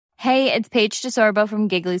Hey, it's Paige DeSorbo from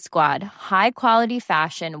Giggly Squad. High quality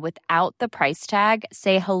fashion without the price tag.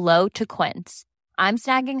 Say hello to Quince. I'm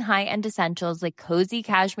snagging high-end essentials like cozy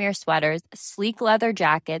cashmere sweaters, sleek leather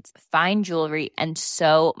jackets, fine jewelry, and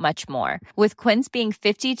so much more. With Quince being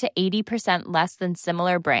 50 to 80% less than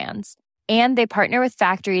similar brands. And they partner with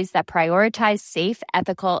factories that prioritize safe,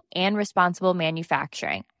 ethical, and responsible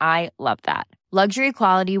manufacturing. I love that. Luxury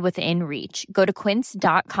quality within reach. Go to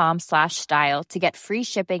quince.com/style to get free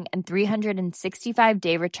shipping and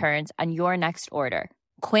 365-day returns on your next order.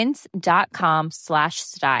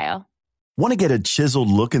 Quince.com/style. Want to get a chiseled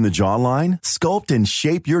look in the jawline? Sculpt and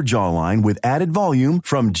shape your jawline with added volume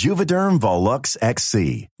from Juvederm Volux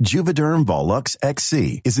XC. Juvederm Volux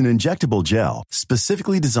XC is an injectable gel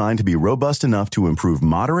specifically designed to be robust enough to improve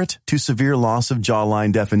moderate to severe loss of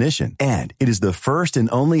jawline definition. And it is the first and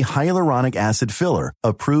only hyaluronic acid filler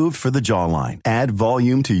approved for the jawline. Add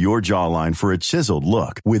volume to your jawline for a chiseled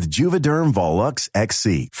look with Juvederm Volux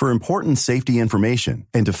XC. For important safety information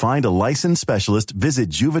and to find a licensed specialist, visit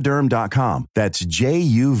Juvederm.com. That's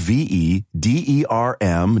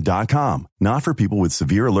Juvederm.com. Not for people with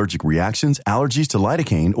severe allergic reactions, allergies to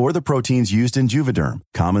lidocaine, or the proteins used in Juvederm.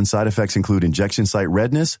 Common side effects include injection site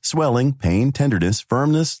redness, swelling, pain, tenderness,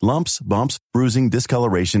 firmness, lumps, bumps, bruising,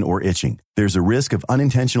 discoloration, or itching. There's a risk of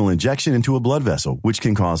unintentional injection into a blood vessel, which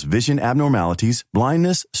can cause vision abnormalities,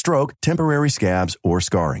 blindness, stroke, temporary scabs, or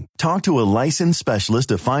scarring. Talk to a licensed specialist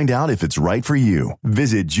to find out if it's right for you.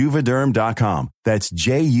 Visit Juvederm.com. That's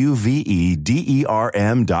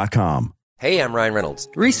Juvederm.com. Hey, I'm Ryan Reynolds.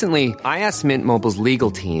 Recently, I asked Mint Mobile's legal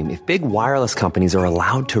team if big wireless companies are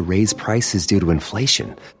allowed to raise prices due to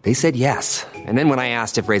inflation. They said yes. And then when I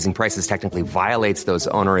asked if raising prices technically violates those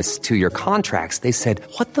onerous two-year contracts, they said,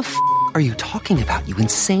 "What the f*** are you talking about, you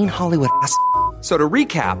insane Hollywood ass?" So to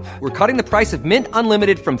recap, we're cutting the price of Mint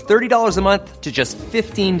Unlimited from $30 a month to just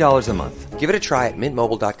 $15 a month. Give it a try at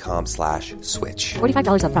mintmobile.com/switch.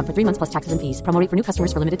 $45 up front for 3 months plus taxes and fees. Promo rate for new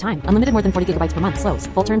customers for limited time. Unlimited more than 40 gigabytes per month. Slows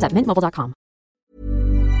full terms at mintmobile.com.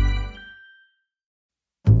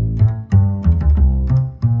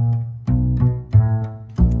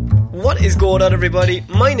 What is going on, everybody?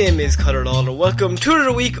 My name is Conor Lawler. Welcome to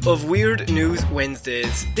another week of Weird News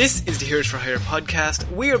Wednesdays. This is the Heroes for Hire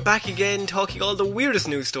podcast. We are back again talking all the weirdest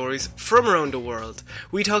news stories from around the world.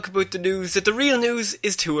 We talk about the news that the real news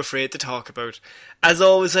is too afraid to talk about. As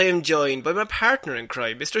always, I am joined by my partner in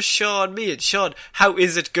crime, Mr. Sean Mead. Sean, how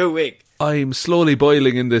is it going? I'm slowly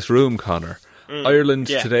boiling in this room, Conor. Ireland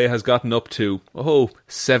today has gotten up to,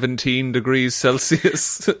 17 degrees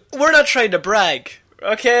Celsius. We're not trying to brag.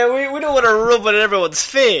 Okay, we don't want to rub it in everyone's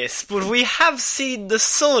face, but we have seen the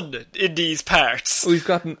sun in these parts. We've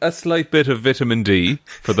gotten a slight bit of vitamin D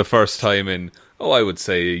for the first time in, I would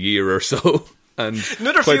say a year or so. And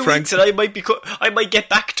another few weeks and I might get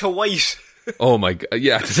back to white. Oh my god,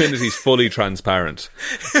 yeah, Divinity's fully transparent.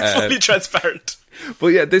 Fully transparent. But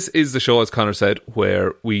yeah, this is the show, as Conor said,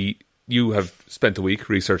 where you have spent a week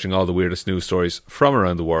researching all the weirdest news stories from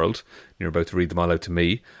around the world. You're about to read them all out to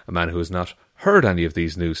me, a man who has not heard any of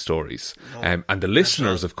these news stories. And the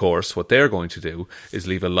listeners, of course, what they're going to do is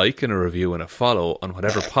leave a like and a review and a follow on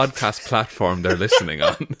whatever podcast platform they're listening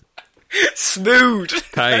on. Smooth.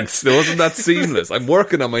 Thanks. Wasn't that seamless? I'm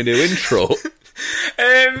working on my new intro.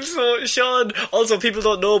 So, Sean, also people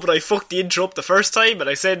don't know, but I fucked the intro up the first time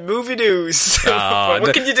and I said movie news.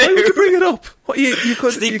 What can you do? Why would you bring it up? What, you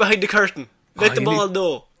could sneak behind the curtain. Let them all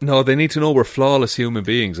know. No, they need to know we're flawless human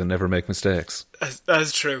beings and never make mistakes.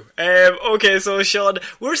 That's true. Okay, so Sean,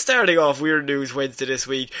 we're starting off Weird News Wednesday this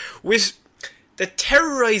week with the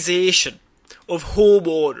terrorisation of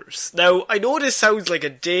homeowners. Now, I know this sounds like a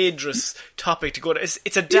dangerous topic to go to.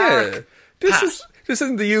 It's a dark path. This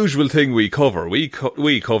isn't the usual thing we cover. We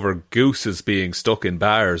cover gooses being stuck in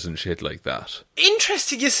bars and shit like that.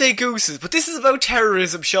 Interesting you say gooses, but this is about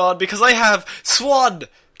terrorism, Sean, because I have Swan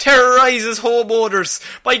terrorises homeowners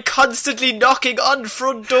by constantly knocking on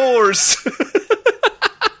front doors.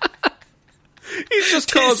 He's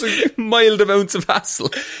just causing mild amounts of hassle.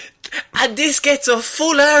 And this gets a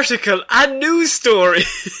full article and news story.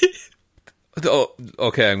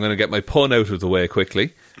 Okay, I'm going to get my pun out of the way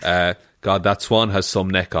quickly. God, that swan has some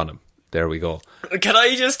neck on him. There we go. Can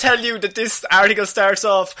I just tell you that this article starts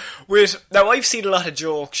off with... Now, I've seen a lot of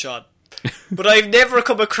jokes, Sean. But I've never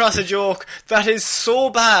come across a joke that is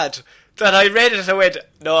so bad that I read it and I went,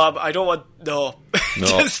 no, I don't want... No.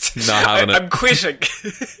 I'm quitting.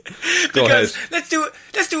 Because let's do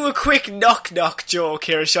a quick knock-knock joke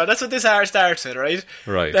here, Sean. That's what this art starts with, right?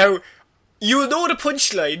 Right. Now, you'll know the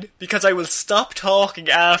punchline because I will stop talking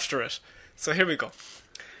after it. So here we go.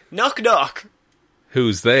 Knock knock.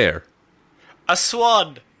 Who's there? A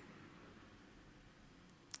swan.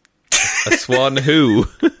 A swan who?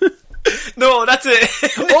 No, that's it.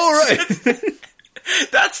 Oh, right.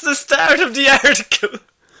 That's the start of the article.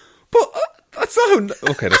 But that's not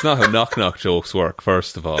how... Okay, that's not how knock-knock jokes work,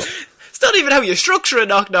 first of all. It's not even how you structure a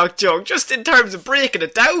knock-knock joke, just in terms of breaking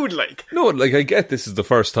it down, like. No, like, I get this is the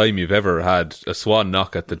first time you've ever had a swan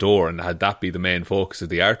knock at the door and had that be the main focus of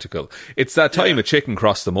the article. It's that time a chicken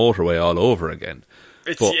crossed the motorway all over again.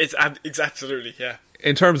 It's absolutely, yeah.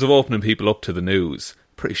 In terms of opening people up to the news,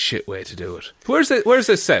 pretty shit way to do it. Where's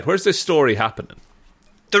this set? Where's this story happening?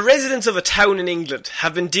 The residents of a town in England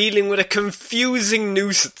have been dealing with a confusing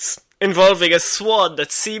nuisance involving a swan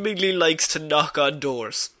that seemingly likes to knock on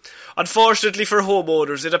doors. Unfortunately for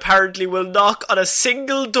homeowners, it apparently will knock on a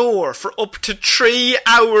single door for up to 3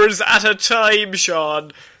 hours at a time,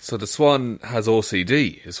 Sean. So the swan has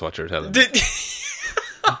OCD, is what you're telling me.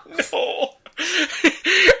 No.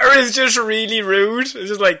 Or is just really rude. It's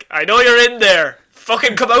just like, I know you're in there.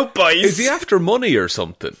 Fucking come out, boys. Is he after money or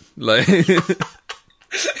something? Like...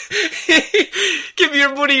 Give me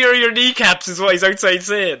your money or your kneecaps is what he's outside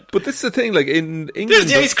saying. But this is the thing, like, in England...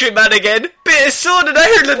 There's the ice cream man again. Bit of sun in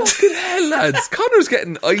Ireland. Fucking hell, lads. Connor's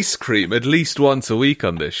getting ice cream at least once a week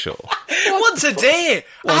on this show. Once a day.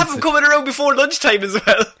 I have him coming around before lunchtime as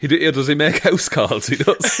well. Does he make house calls? He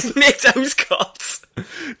does. Makes house calls.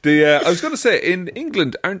 I was going to say, in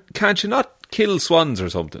England, can't you not kill swans or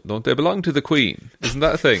something? Don't they belong to the Queen? Isn't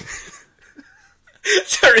that a thing?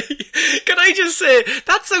 Sorry, can I just say,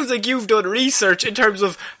 that sounds like you've done research in terms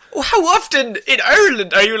of how often in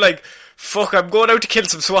Ireland are you like, fuck, I'm going out to kill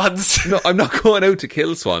some swans. No, I'm not going out to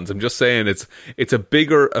kill swans. I'm just saying it's a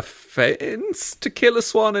bigger offence to kill a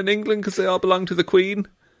swan in England because they all belong to the Queen.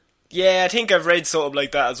 Yeah, I think I've read something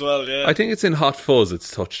like that as well, yeah. I think it's in Hot Fuzz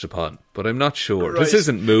it's touched upon, but I'm not sure. Right. This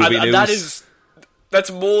isn't movie news.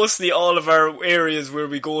 That's mostly all of our areas where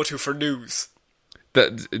we go to for news.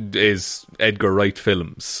 That is Edgar Wright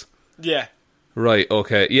films. Yeah. Right,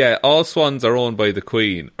 okay. Yeah, all swans are owned by the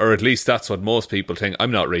Queen, or at least that's what most people think. I'm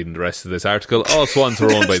not reading the rest of this article. All swans are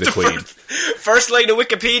owned by the Queen. First line of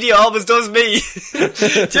Wikipedia always does me. Do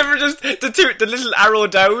you ever just, the little arrow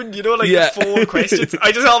down, you know, like the 4 questions?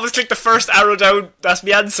 I just always click the first arrow down, that's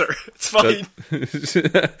my answer. It's fine.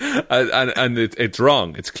 and it's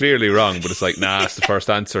wrong. It's clearly wrong, but it's like, nah, it's the first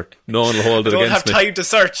answer. No one will hold it against me. I don't have time to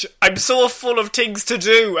search. I'm so full of things to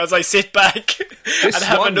do as I sit back and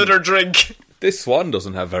have another drink. This swan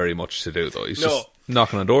doesn't have very much to do, though. He's just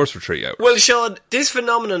knocking on doors for 3 hours. Well, Sean, this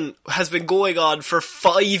phenomenon has been going on for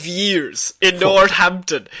 5 years in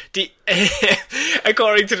Northampton.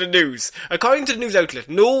 According to the news. According to the news outlet,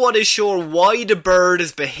 no one is sure why the bird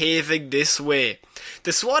is behaving this way.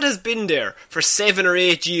 The swan has been there for 7 or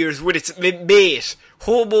 8 years with its mate,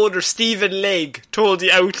 homeowner Stephen Legg, told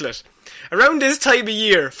the outlet. Around this time of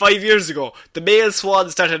year, 5 years ago, the male swan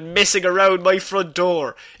started messing around my front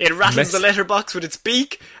door. It rattles the letterbox with its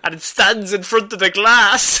beak, and it stands in front of the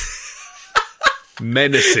glass.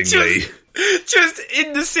 Menacingly. Just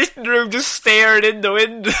in the sitting room, just staring in the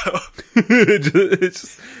window.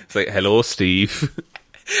 It's like, hello, Steve.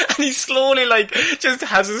 And he slowly, like, just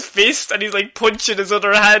has his fist and he's, like, punching his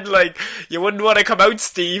other hand, like, you wouldn't want to come out,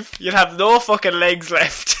 Steve. You'd have no fucking legs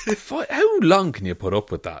left. How long can you put up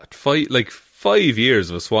with that? 5 years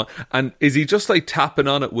of a swan. And is he just, like, tapping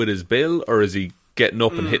on it with his bill, or is he getting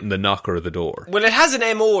up and hitting the knocker of the door? Well, it has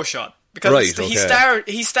an MO shot. Because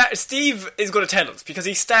Steve is going to tell us, because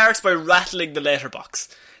he starts by rattling the letterbox,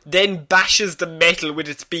 then bashes the metal with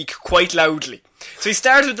its beak quite loudly. So he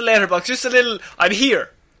starts with the letterbox, just a little, I'm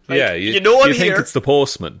here. Like, yeah, you know I'm here. You think it's the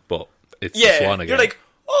postman, but it's the swan again. You're like,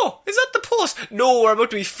 oh, is that the post? No, we're about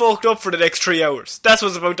to be fucked up for the next 3 hours. That's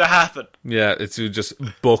what's about to happen. Yeah, it's you just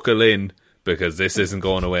buckle in, because this isn't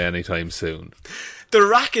going away anytime soon. The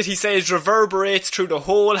racket, he says, reverberates through the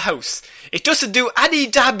whole house. It doesn't do any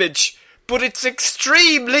damage, but it's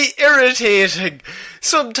extremely irritating.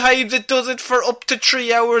 Sometimes it does it for up to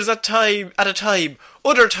 3 hours at a time.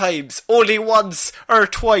 Other times, only once or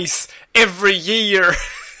twice every year.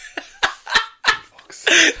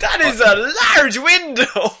 That is a large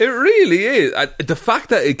window. It really is. The fact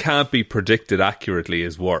that it can't be predicted accurately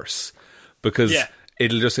is worse, because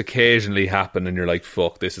it'll just occasionally happen and you're like,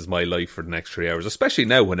 fuck, this is my life for the next 3 hours, especially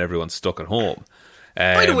now when everyone's stuck at home.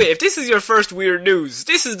 By the way, if this is your first weird news,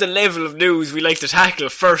 this is the level of news we like to tackle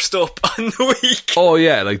first up on the week. Oh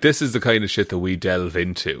yeah, like this is the kind of shit that we delve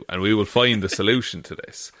into, and we will find the solution to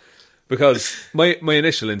this. Because my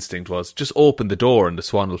initial instinct was, just open the door and the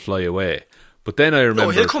swan will fly away. But then I remember... No,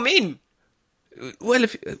 he'll come in. Well,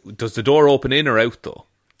 does the door open in or out, though?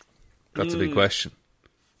 That's a big question.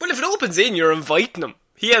 Well, if it opens in, you're inviting him.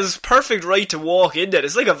 He has perfect right to walk in there.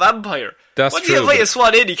 It's like a vampire. That's Once true, you invite but- a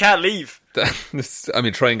swan in, he can't leave. I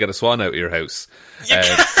mean, try and get a swan out of your house. You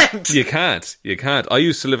can't. You can't. You can't. I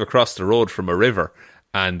used to live across the road from a river,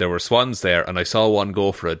 and there were swans there, and I saw one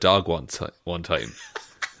go for a dog one time.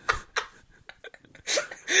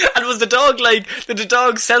 And was the dog like, did the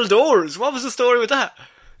dog sell doors? What was the story with that?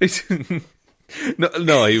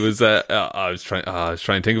 No, he was. I was trying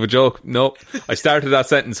to think of a joke. No, I started that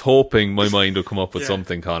sentence hoping my mind would come up with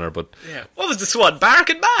something, Connor. But Yeah. What was the swan?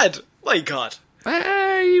 Barking mad? My God.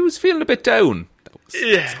 he was feeling a bit down.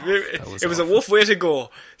 It was a rough way to go.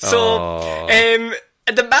 So,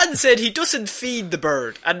 the man said he doesn't feed the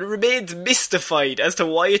bird and remains mystified as to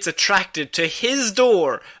why it's attracted to his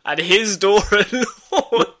door and his door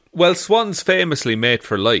alone. Well, swans famously mate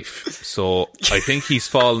for life, so I think he's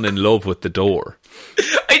fallen in love with the door.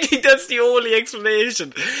 I think that's the only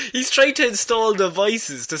explanation. He's trying to install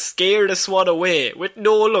devices to scare the swan away with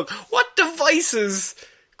no luck. What devices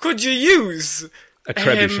could you use? A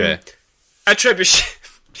trebuchet. A trebuchet.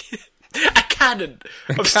 A cannon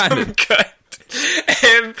of some kind.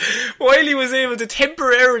 While he was able to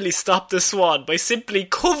temporarily stop the swan by simply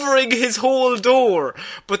covering his whole door,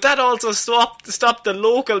 but that also stopped the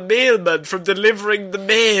local mailman from delivering the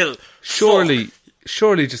mail. Surely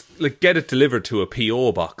just like get it delivered to a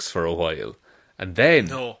PO box for a while, and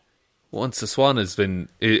then once the swan has been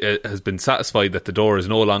satisfied that the door is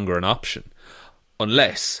no longer an option,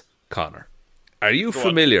 unless, Connor, are you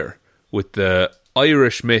familiar with the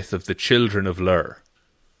Irish myth of the Children of Lir?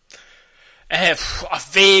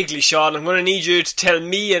 Vaguely, Sean. I'm going to need you to tell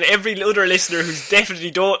me and every other listener who's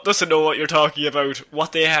definitely doesn't know what you're talking about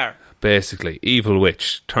what they are. Basically, evil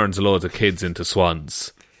witch turns loads of kids into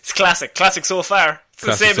swans. It's classic so far. It's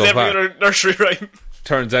the same as every other nursery rhyme.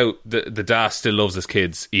 Turns out the dad still loves his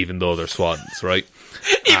kids even though they're swans, right?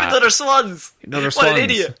 Even though they're swans. What an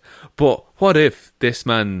idiot. But what if this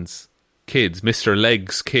man's kids, Mr.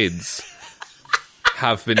 Leg's kids,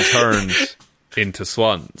 have been turned into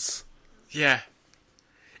swans? Yeah.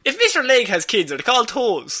 If Mr. Leg has kids, are they called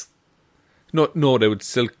toes? No, they would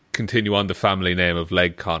still continue on the family name of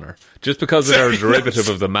Leg, Connor. Just because they're a derivative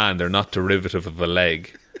of the man, they're not derivative of a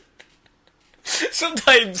leg.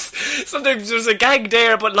 Sometimes there's a gag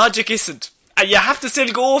there, but logic isn't. And you have to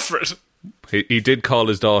still go for it. He did call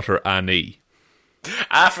his daughter Annie.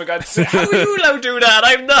 For God's sake. How are you allowed to do that?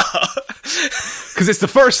 I'm not. Because it's the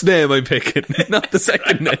first name I'm picking, not the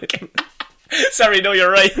second name. Sorry, no,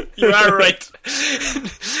 you're right. You are right.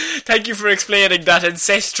 Thank you for explaining that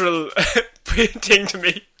ancestral thing to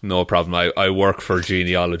me. No problem. I work for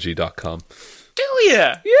genealogy.com. Do you?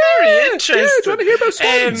 Yeah. Very interesting. Yeah, do you want to hear about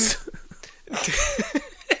swans?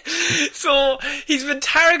 So, he's been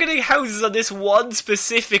targeting houses on this one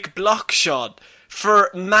specific block, Sean,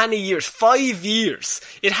 for many years. 5 years.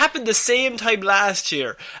 It happened the same time last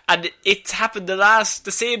year, and it's happened the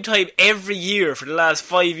same time every year for the last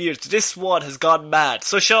 5 years. This one has gone mad.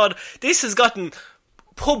 So, Sean, this has gotten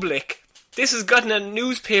public. This has gotten a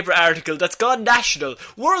newspaper article that's gone national,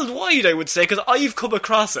 worldwide, I would say, because I've come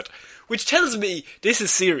across it, which tells me this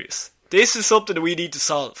is serious. This is something that we need to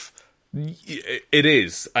solve. It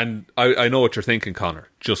is, and I know what you're thinking, Connor.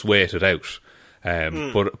 Just wait it out.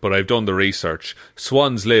 But I've done the research.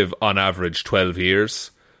 Swans live on average 12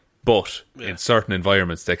 years, but in certain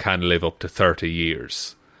environments they can live up to 30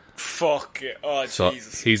 years. Fuck it. Oh, so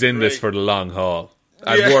Jesus. He's in this for the long haul.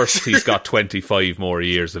 At worst, he's got 25 more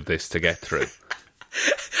years of this to get through.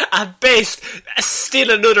 At best, still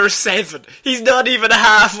another 7. He's not even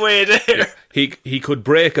halfway there. He could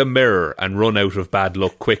break a mirror and run out of bad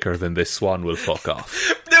luck quicker than this swan will fuck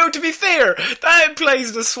off. No, to be fair, that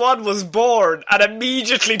implies the swan was born and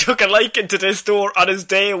immediately took a liking to this door on his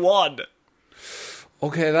day one.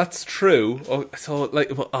 Okay, that's true.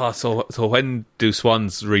 So when do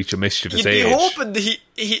swans reach a mischievous age?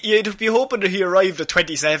 You'd be hoping that he arrived at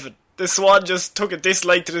 27. The swan just took a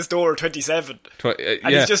dislike to this door at 27.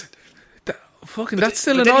 And he's just... That's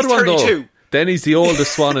still an odd one, though. Then he's the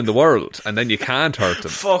oldest swan in the world, and then you can't hurt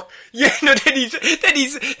him. Fuck. Yeah, no, then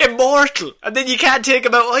he's immortal, and then you can't take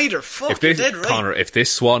him out either. Fuck, you're dead right. Connor, if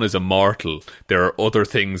this swan is immortal, there are other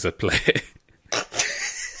things at play.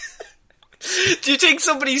 Do you think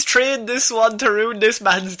somebody's trained this swan to ruin this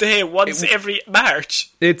man's day once every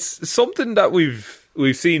March? It's something that we've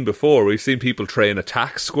seen before. We've seen people train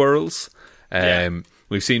attack squirrels.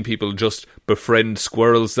 We've seen people just befriend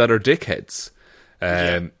squirrels that are dickheads.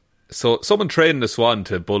 So someone training a swan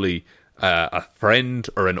to bully a friend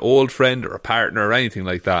or an old friend or a partner or anything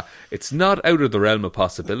like that, it's not out of the realm of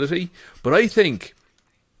possibility. But I think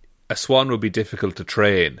a swan would be difficult to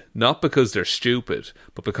train, not because they're stupid,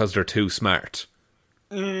 but because they're too smart.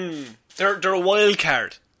 They're a wild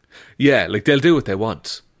card. Yeah, like they'll do what they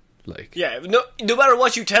want. Like, Yeah, no matter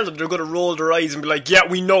what you tell them, they're going to roll their eyes and be like, "Yeah,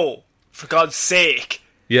 we know. For God's sake."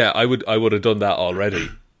 yeah, I would have done that already.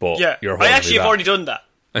 But Yeah, you're I holding actually me have back. already done that.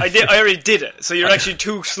 I already did it. So you're actually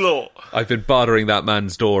too slow. I've been bothering that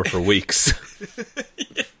man's door for weeks.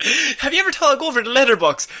 Have you ever thought, go over the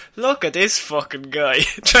letterbox? Look at this fucking guy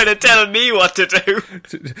trying to tell me what to do.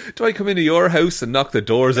 Do I come into your house and knock the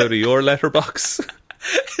doors out of your letterbox?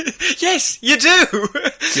 Yes, you do. You're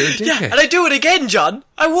a Yeah, dickhead. and I do it again, John.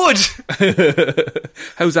 I would.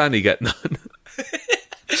 How's Annie getting on?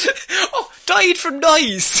 Oh, died from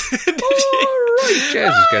noise. Alright,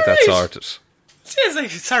 Jesus, get that sorted. Jeez,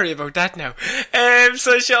 sorry about that now.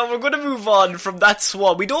 So, Sean, we're going to move on from that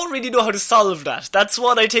swan. We don't really know how to solve that. That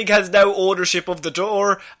swan, I think, has now ownership of the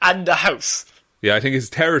door and the house. Yeah, I think his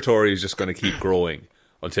territory is just going to keep growing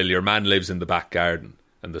until your man lives in the back garden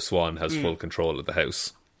and the swan has full control of the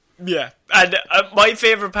house. Yeah, and my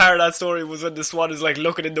favourite part of that story was when the swan is like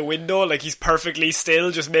looking in the window, like he's perfectly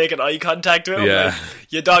still, just making eye contact with him. Yeah. Like,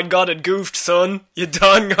 you done gone and goofed, son. You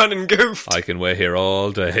done gone and goofed. I can wait here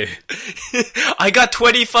all day. I got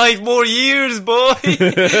 25 more years, boy.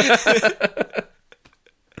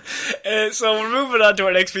 So we're moving on to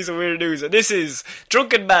our next piece of weird news, and this is: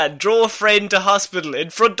 drunken man drove friend to hospital in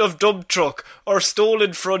front of dump truck or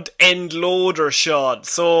stolen front end loader. Sean,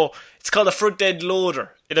 so it's called a front end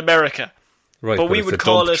loader in America, Right, but we it's would a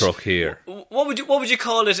call dump it truck here. What would you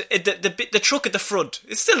call it? The truck at the front.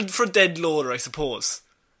 It's still a front end loader, I suppose.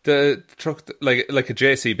 The truck, like a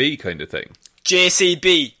JCB kind of thing.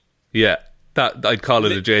 JCB. Yeah, that I'd call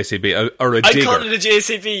it a JCB or a I'd digger. call it a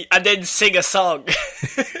JCB and then sing a song.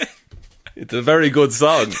 It's a very good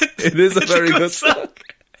song. It is a It's very good song.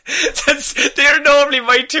 They're normally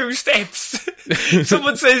my two steps.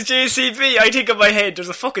 Someone says JCB, I think in my head, there's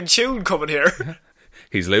a fucking tune coming here.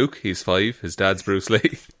 He's Luke, he's 5, his dad's Bruce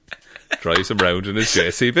Lee. Drives him round in his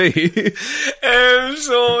JCB.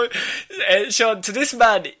 Sean, to this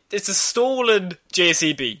man, it's a stolen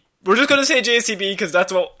JCB. We're just going to say JCB because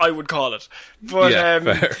that's what I would call it. But Yeah,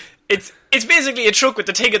 fair. It's basically a truck with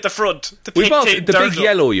the thing at the front. The We've all, thing the dirt big up.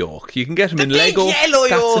 yellow yoke. You can get them The in big Lego. yellow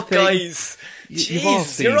That's a yoke, thing. guys. You've all Jeez,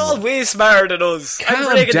 seen you're all one. way smarter than us. I'm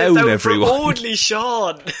Calm breaking down, this down everyone. for only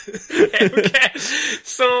Sean. Okay.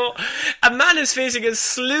 So, a man is facing a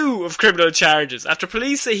slew of criminal charges after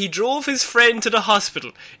police say he drove his friend to the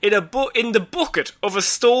hospital in the bucket of a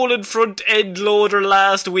stolen front end loader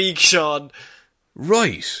last week, Sean.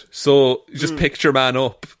 Right. So, you just picked your man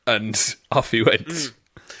up and off he went.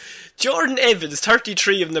 Jordan Evans,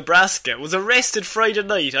 33 of Nebraska, was arrested Friday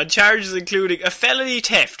night on charges including a felony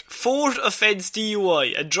theft, fourth offence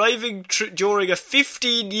DUI, and driving during a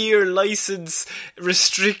 15-year licence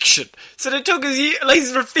restriction. So they took his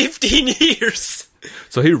licence for 15 years.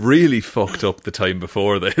 So he really fucked up the time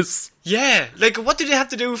before this. Yeah, like what did they have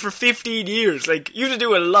to do for 15 years? Like, you had to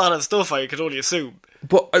do a lot of stuff, I could only assume.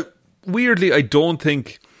 But weirdly, I don't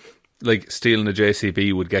think like stealing a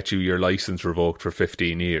JCB would get you your licence revoked for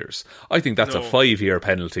 15 years. I think that's a 5-year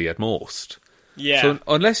penalty at most. Yeah. So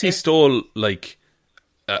unless he stole like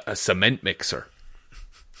a cement mixer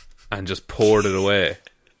and just poured it away.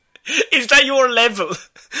 Is that your level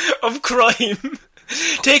of crime?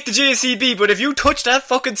 Take the JCB, but if you touch that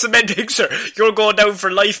fucking cement mixer, you're going down for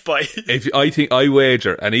life, boy. I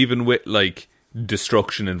wager, and even with like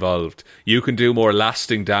destruction involved, you can do more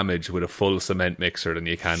lasting damage with a full cement mixer than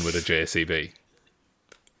you can with a JCB.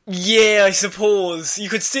 Yeah, I suppose you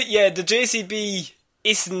could still. Yeah, the JCB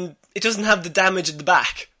isn't. It doesn't have the damage in the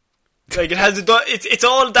back. Like it has it's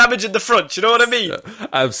all damage in the front. You know what I mean?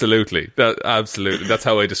 Absolutely, absolutely. That's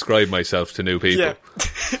how I describe myself to new people. Yeah.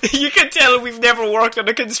 You can tell we've never worked on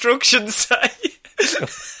a construction site.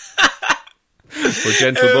 We're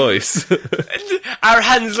gentle boys. Our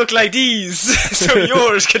hands look like these, so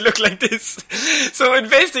yours can look like this. So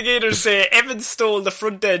investigators say Evans stole the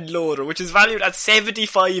front end loader, which is valued at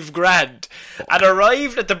 75 grand, and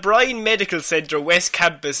arrived at the Bryan Medical Centre West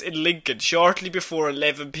Campus in Lincoln shortly before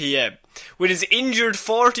 11 p.m, with his injured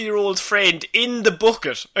 40-year-old friend in the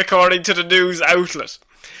bucket, according to the news outlet.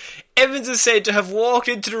 Evans is said to have walked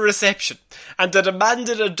into the reception and that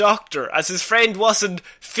demanded a doctor as his friend wasn't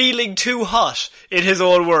feeling too hot, in his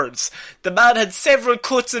own words. The man had several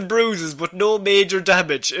cuts and bruises but no major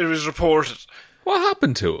damage, it was reported. What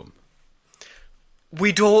happened to him?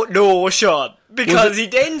 We don't know, Sean, because he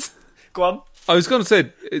then... Go on. I was going to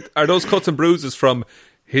say, are those cuts and bruises from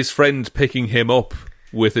his friend picking him up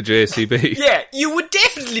with a JCB? Yeah, you would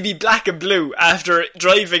definitely be black and blue after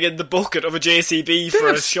driving in the bucket of a JCB for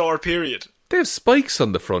a short period. They have spikes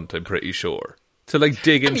on the front, I'm pretty sure, to like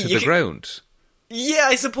dig into the ground. Yeah,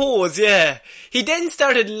 I suppose, yeah. He then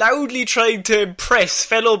started loudly trying to impress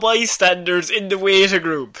fellow bystanders in the waiting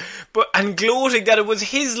room, and gloating that it was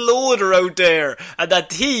his loader out there, and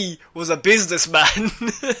that he was a businessman.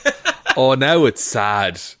 Oh, now it's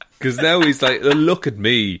sad. Because now he's like, oh, look at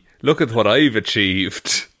me. Look at what I've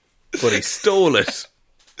achieved. But he stole it.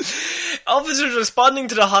 Officers responding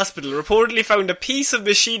to the hospital reportedly found a piece of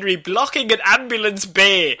machinery blocking an ambulance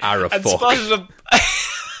bay and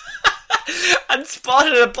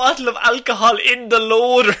spotted a bottle of alcohol in the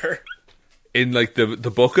loader. In like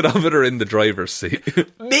the bucket of it or in the driver's seat?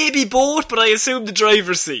 Maybe both, but I assume the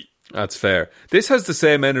driver's seat. That's fair. This has the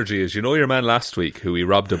same energy as, you know, your man last week who he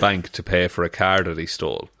robbed a bank to pay for a car that he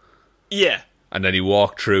stole. Yeah. And then he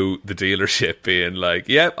walked through the dealership being like,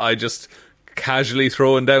 yep, I just casually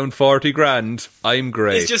throwing down 40 grand. I'm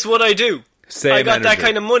great. It's just what I do. Same I got energy. that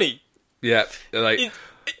kind of money. Yeah, like...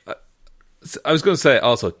 I was going to say,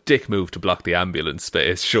 also, dick move to block the ambulance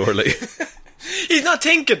space, surely. He's not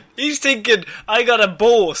thinking. He's thinking, I got to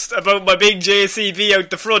boast about my big JCB out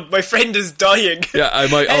the front. My friend is dying. Yeah, I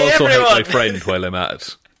might also help my friend while I'm at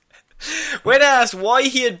it. When asked why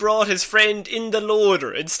he had brought his friend in the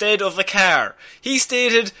loader instead of a car, he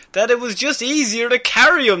stated that it was just easier to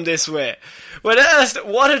carry him this way. When asked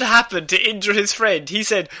what had happened to injure his friend, he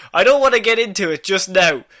said, I don't want to get into it just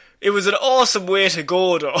now. It was an awesome way to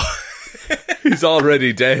go, though. He's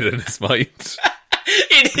already dead in his mind.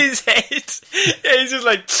 In his head. Yeah, he's just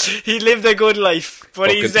like, he lived a good life,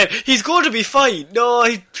 but he's dead. He's going to be fine. No,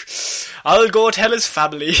 I'll go tell his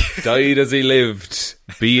family. Died as he lived,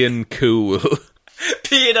 being cool.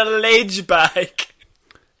 Being a ledge bag.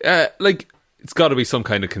 Like, it's got to be some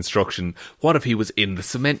kind of construction. What if he was in the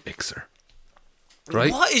cement mixer?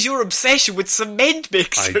 Right? What is your obsession with cement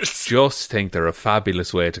mixers? I just think they're a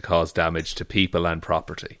fabulous way to cause damage to people and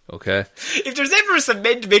property, okay? If there's ever a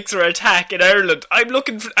cement mixer attack in Ireland, I'm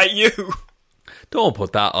looking at you. Don't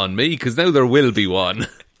put that on me, because now there will be one.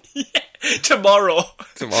 Yeah, tomorrow.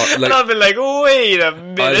 Like, and I'll be like, wait a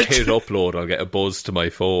minute. I'll hit upload, I'll get a buzz to my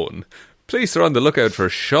phone. Police are on the lookout for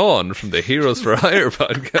Sean from the Heroes for Hire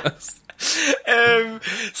podcast.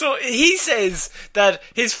 So he says that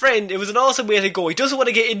his friend, it was an awesome way to go. He doesn't want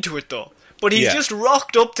to get into it though, but he's just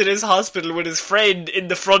rocked up to this hospital with his friend in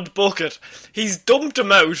the front bucket. He's dumped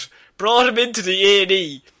him out, brought him into the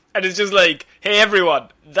A&E, and it's just like, hey everyone,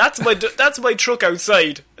 that's my truck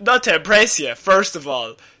outside. Not to impress you, first of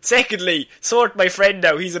all. Secondly, sort my friend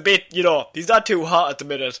out. He's a bit, he's not too hot at the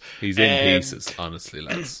minute. He's in pieces, honestly,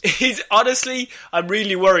 lads. I'm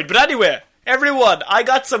really worried. But anyway, everyone, I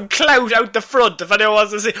got some clout out the front. If anyone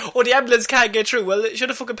wants to say, oh, the ambulance can't get through, well, it should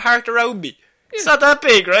have fucking parked around me. It's not that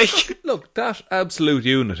big, right? Look, that absolute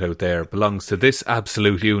unit out there belongs to this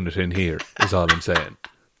absolute unit in here, is all I'm saying.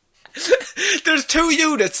 There's 2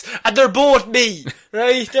 units, and they're both me,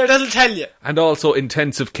 right? That'll tell you. And also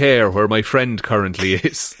intensive care, where my friend currently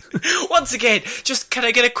is. Once again, just can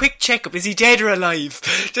I get a quick checkup? Is he dead or alive?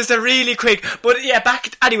 Just a really quick. But yeah,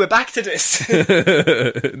 back to this.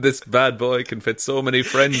 This bad boy can fit so many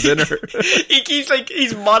friends in her.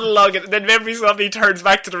 he's monologuing, and then every so often he turns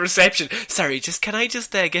back to the reception. Sorry, can I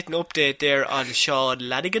get an update there on Sean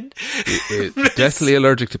Lanigan? Deathly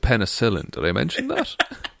allergic to penicillin. Did I mention that?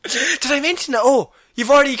 Did I mention that? Oh,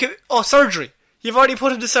 surgery. You've already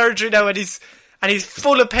put him to surgery now, and he's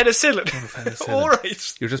full of penicillin. All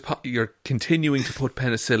right. You're continuing to put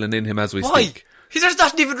penicillin in him as we Why? speak. There's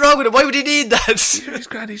nothing even wrong with him. Why would he need that? He's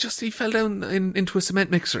grand. He fell down into a cement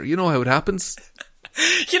mixer. You know how it happens.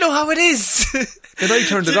 You know how it is. And I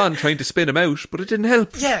turned it on trying to spin him out, but it didn't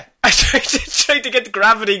help. Yeah, I tried to get the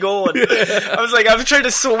gravity going. I was trying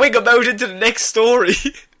to swing him out into the next story.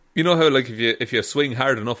 You know how, like, if you swing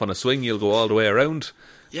hard enough on a swing, you'll go all the way around?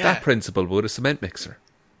 Yeah. That principle, but with a cement mixer.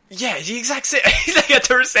 Yeah, the exact same. He's like at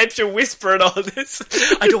the reception whispering all this.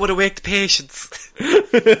 I don't want to wake the patients.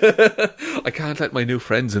 I can't let my new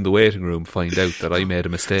friends in the waiting room find out that I made a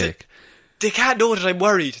mistake. They can't know that I'm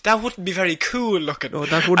worried. That wouldn't be very cool looking. No,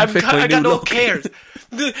 that wouldn't fit my new look. I got no cares.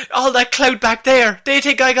 All that clout back there. They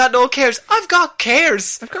think I got no cares. I've got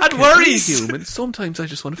cares. And worries. Human. Sometimes I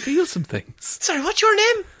just want to feel some things. Sorry, what's your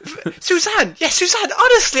name? Suzanne. Yeah, Suzanne.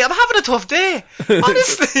 Honestly, I'm having a tough day.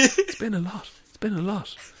 Honestly. It's been a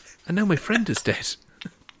lot. And now my friend is dead.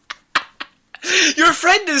 Your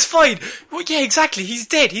friend is fine. Well, yeah, exactly. He's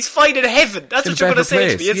dead. He's fine in heaven. That's what you're going to say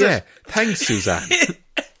to me, isn't it? Thanks, Suzanne.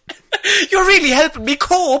 You're really helping me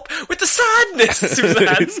cope with the sadness,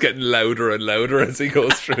 Suzanne. It's getting louder and louder as he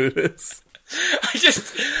goes through this.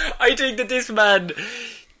 I think that this man,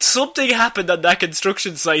 something happened on that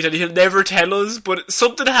construction site and he'll never tell us, but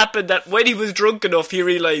something happened that when he was drunk enough, he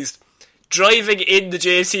realised, driving in the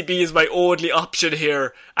JCB is my only option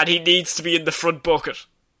here, and he needs to be in the front bucket.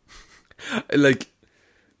 Like,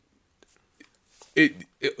 because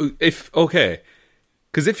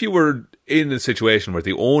if you were in a situation where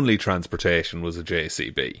the only transportation was a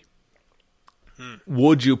JCB,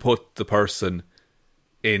 would you put the person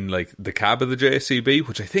in, like, the cab of the JCB,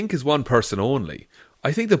 which I think is one person only?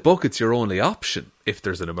 I think the bucket's your only option if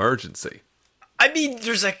there's an emergency. I mean,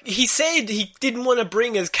 he said he didn't want to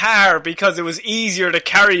bring his car because it was easier to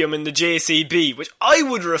carry him in the JCB, which I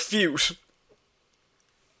would refute.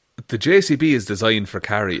 The JCB is designed for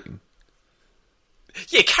carrying.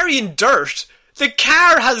 Yeah, carrying dirt. The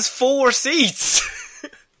car has 4 seats.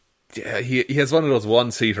 Yeah, he has one of those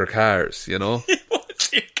one-seater cars, you know?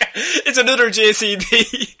 It's another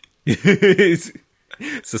JCB.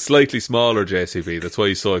 It's a slightly smaller JCB. That's why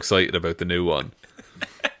he's so excited about the new one.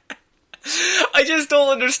 I just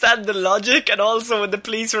don't understand the logic. And also when the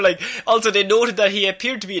police were like, also they noted that he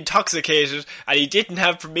appeared to be intoxicated and he didn't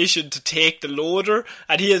have permission to take the loader,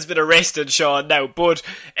 and he has been arrested, Sean, now. But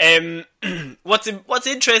what's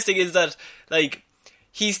interesting is that, like,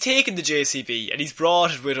 he's taken the JCB and he's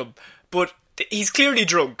brought it with him, but he's clearly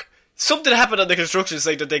drunk. Something happened on the construction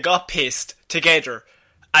site that they got pissed together,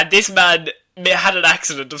 and this man had an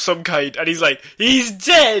accident of some kind, and he's like, he's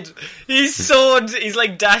dead. He's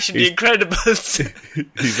like Dash in The Incredibles.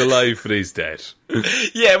 He's alive, but he's dead.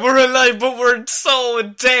 Yeah, we're alive, but we're so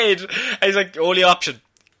dead. And he's like, the only option,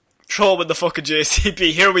 throw him in the fucking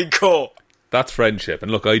JCB. Here we go. That's friendship,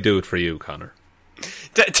 and look, I do it for you, Connor.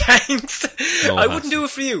 Thanks. No I wouldn't do it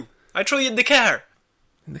for you. I'd throw you in the car.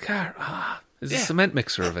 In the car? Is a cement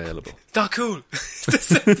mixer available? Not cool.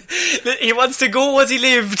 He wants to go as he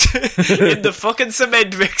lived in the fucking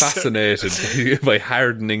cement mixer. Fascinated by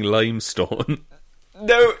hardening limestone.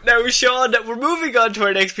 Now, Sean, we're moving on to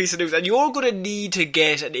our next piece of news, and you're going to need to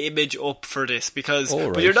get an image up for this because,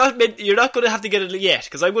 right. But you're not going to have to get it yet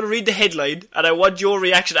because I'm going to read the headline and I want your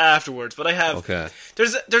reaction afterwards. But I have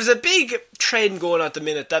there's a big trend going on at the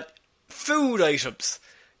minute that food items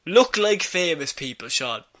look like famous people,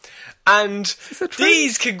 Sean. And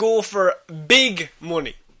these can go for big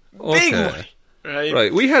money. Big money.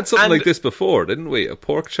 Right? We had something like this before, didn't we? A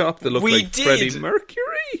pork chop that looked like Freddie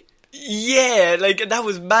Mercury? Yeah, like, that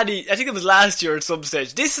was many. I think it was last year at some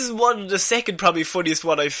stage. This is one of the second probably funniest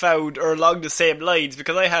one I found, or along the same lines,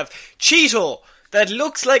 because I have Cheeto that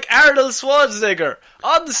looks like Arnold Schwarzenegger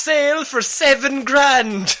on sale for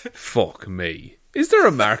 $7,000. Fuck me. Is there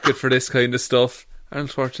a market for this kind of stuff? Arnold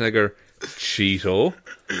Schwarzenegger Cheeto.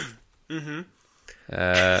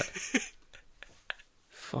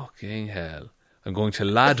 Fucking hell. I'm going to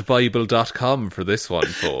ladbible.com for this one,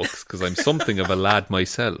 folks, because I'm something of a lad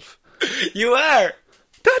myself. You are.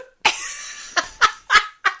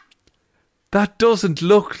 That doesn't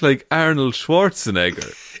look like Arnold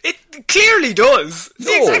Schwarzenegger. It clearly does. It's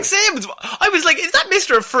the exact same. I was like, is that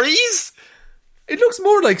Mr. Freeze? It looks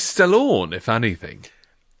more like Stallone, if anything.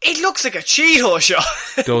 It looks like a Cheeto shot.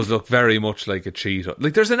 It does look very much like a Cheeto.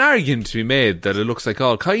 Like, there's an argument to be made that it looks like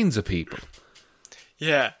all kinds of people.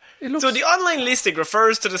 Yeah. So the online listing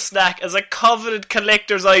refers to the snack as a coveted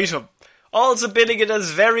collector's item, also billing it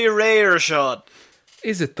as very rare, Sean.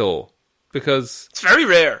 Is it though? Because it's very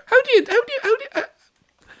rare.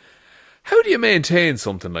 How do you maintain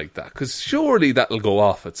something like that? Because surely that'll go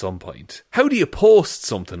off at some point. How do you post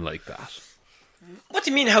something like that? What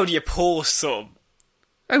do you mean, how do you post some?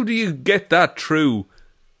 How do you get that through,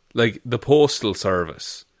 like, the postal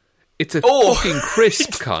service? It's a fucking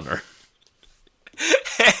crisp, Connor.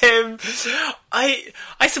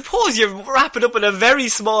 I suppose you wrap it up in a very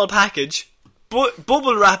small package,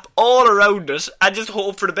 bubble wrap all around it, and just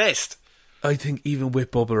hope for the best. I think even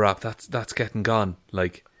with bubble wrap, that's getting gone.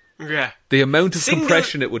 Like, yeah, the amount of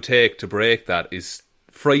compression it would take to break that is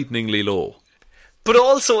frighteningly low. But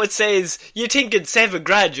also it says, you think it's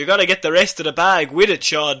 $7,000, you gotta get the rest of the bag with it,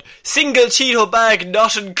 Sean. Single Cheeto bag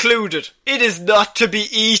not included. It is not to be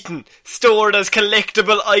eaten. Stored as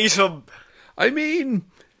collectible item. I mean,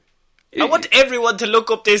 I want everyone to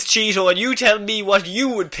look up this Cheeto and you tell me what you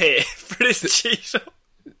would pay for this Cheeto.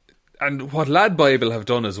 And what Lad Bible have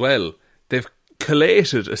done as well, they've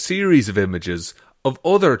collated a series of images of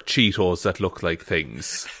other Cheetos that look like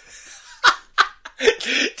things.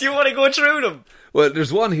 Do you want to go through them? Well,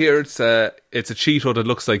 there's one here. It's a Cheeto that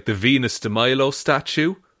looks like the Venus de Milo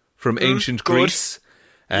statue from ancient Greece.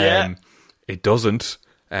 Yeah. It doesn't.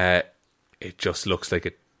 It just looks like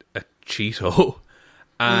a Cheeto.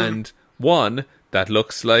 And one that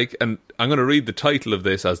looks like, and I'm going to read the title of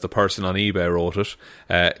this as the person on eBay wrote it.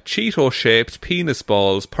 Cheeto-shaped penis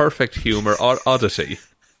balls, perfect humour oddity.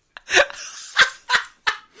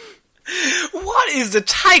 What is the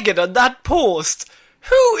tagging on that post?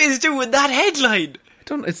 Who is doing that headline?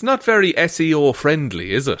 It's not very SEO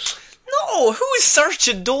friendly, is it? No, who is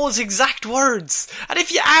searching those exact words? And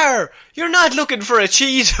if you are, you're not looking for a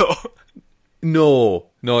Cheeto. No,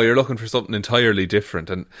 you're looking for something entirely different.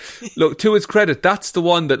 And look, to its credit, that's the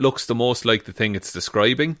one that looks the most like the thing it's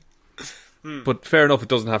describing. But fair enough, it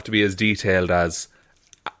doesn't have to be as detailed as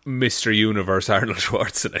Mr. Universe Arnold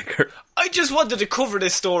Schwarzenegger. I just wanted to cover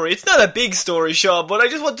this story. It's not a big story, Sean, but I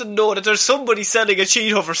just want to know that there's somebody selling a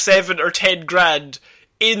Cheeto for 7 or 10 grand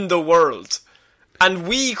in the world. And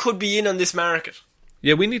we could be in on this market.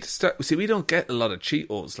 Yeah, we need to start... See, we don't get a lot of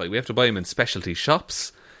Cheetos. Like, we have to buy them in specialty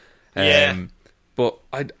shops. But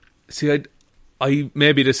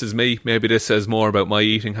maybe this is me. Maybe this says more about my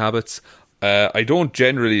eating habits. I don't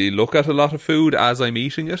generally look at a lot of food as I'm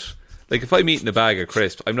eating it. Like, if I'm eating a bag of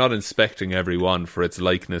crisps, I'm not inspecting every one for its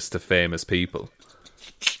likeness to famous people.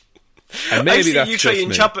 And maybe that's just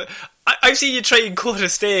me. I've seen you try and cut a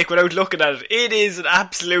steak without looking at it. It is an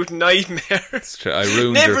absolute nightmare. It's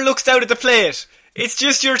true. Never looks down at the plate. It's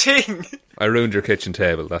just your thing. I ruined your kitchen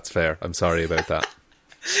table. That's fair. I'm sorry about that.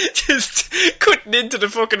 Just cutting into the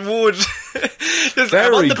fucking wood. Just, very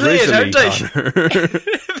I'm on the plate, grizzly, aren't I?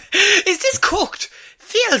 Is this cooked?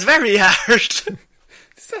 Feels very hard.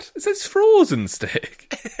 Is that frozen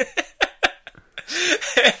steak?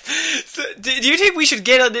 So, do you think we should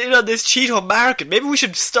get in on this Cheeto market? Maybe we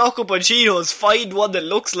should stock up on Cheetos, find one that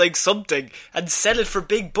looks like something, and sell it for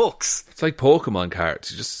big bucks. It's like Pokemon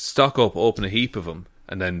cards. You just stock up, open a heap of them,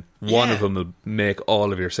 and then one of them will make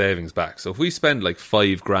all of your savings back. So if we spend like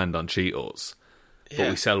 5 grand on Cheetos, but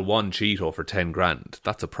we sell one Cheeto for 10 grand,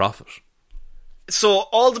 that's a profit. So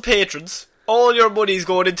all the patrons, all your money's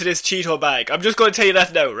going into this Cheeto bag. I'm just going to tell you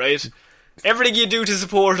that now, right? Everything you do to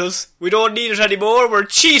support us, we don't need it anymore. We're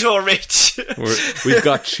Cheeto rich. We've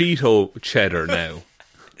got Cheeto cheddar now.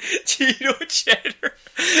 Cheeto cheddar.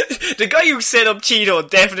 The guy who set up Cheeto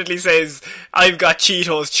definitely says, I've got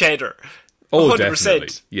Cheetos cheddar. Oh, 100%. Definitely.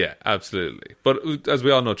 Yeah, absolutely. But as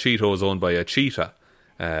we all know, Cheeto is owned by a cheetah.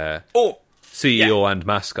 CEO and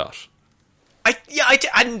mascot.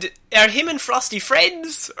 And are him and Frosty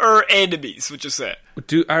friends or enemies, would you say?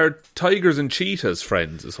 Are tigers and cheetahs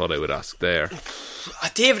friends, is what I would ask there.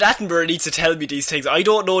 David Attenborough needs to tell me these things. I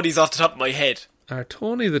don't know these off the top of my head. Are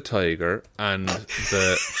Tony the tiger and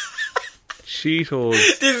the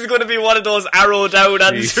Cheetos... This is going to be one of those arrow down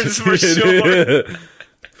answers for sure.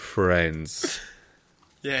 Friends.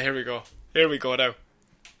 Yeah, here we go. Here we go now.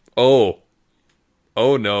 Oh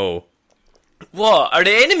no. What? Are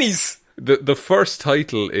they enemies? The first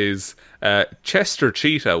title is Chester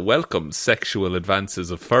Cheetah welcomes sexual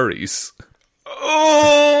advances of furries.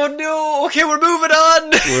 Oh no! Okay, we're moving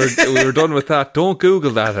on. We're done with that. Don't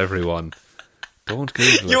Google that, everyone. Don't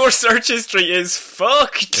Google it. Your search history is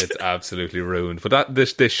fucked. It's absolutely ruined. But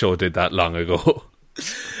this show did that long ago.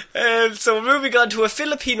 So we're moving on to a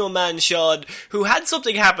Filipino man, Sean, who had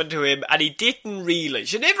something happen to him and he didn't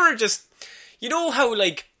realise. You never just... You know how,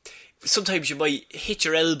 like, sometimes you might hit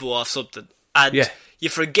your elbow off something and you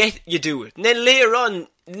forget you do it. And then later on,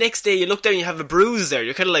 next day you look down and you have a bruise there.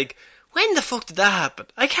 You're kind of like, when the fuck did that happen?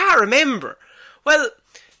 I can't remember. Well,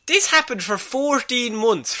 this happened for 14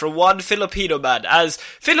 months for one Filipino man, as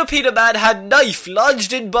Filipino man had knife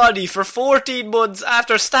lodged in body for 14 months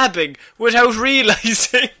after stabbing without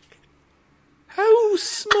realising. How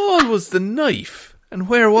small was the knife? And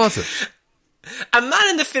where was it? A man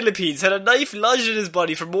in the Philippines had a knife lodged in his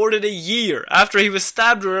body for more than a year after he was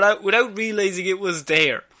stabbed without realising it was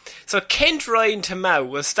there. So Kent Ryan Tamau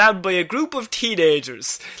was stabbed by a group of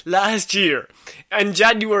teenagers last year on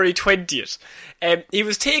January 20th. He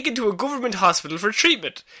was taken to a government hospital for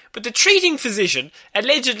treatment, but the treating physician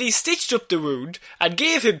allegedly stitched up the wound and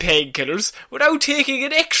gave him painkillers without taking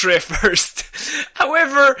an x-ray first.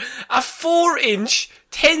 However, a 4-inch,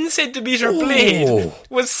 10cm blade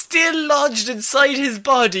was still lodged inside his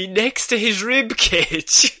body next to his rib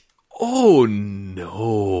cage. Oh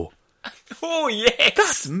no. Oh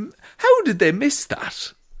yes. How did they miss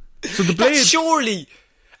that? So the blade... That's surely,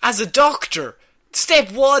 as a doctor,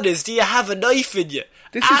 step 1 is, do you have a knife in you?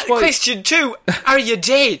 Question 2, are you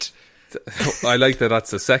dead? I like that that's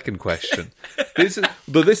the second question.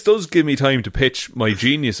 But this does give me time to pitch my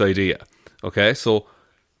genius idea. Okay, so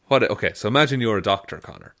imagine you're a doctor,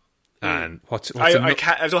 Connor. And I don't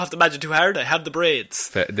have to imagine too hard. I have the braids.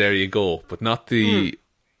 There you go, but not the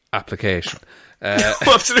application. No,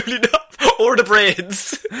 absolutely not. Or the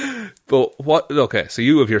braids. But okay, so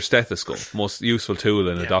you have your stethoscope, most useful tool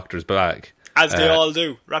in a doctor's bag. As they all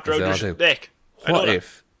do, wrapped around your neck. What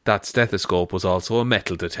if that stethoscope was also a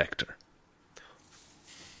metal detector?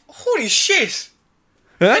 Holy shit!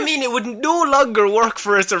 Huh? I mean, it would no longer work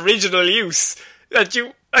for its original use. That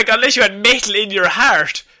you, like, unless you had metal in your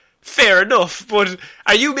heart. Fair enough, but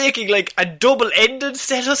are you making, like, a double-ended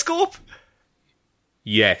stethoscope?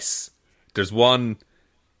 Yes. There's one,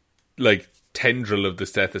 like, tendril of the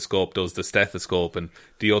stethoscope does the stethoscope, and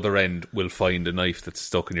the other end will find a knife that's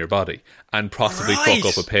stuck in your body and possibly Right.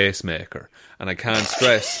 fuck up a pacemaker. And I can't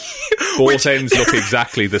stress, both ends look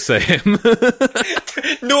exactly the same.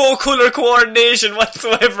 No colour coordination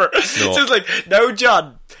whatsoever. No. So it's like, now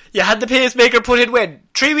John, you had the pacemaker put in when?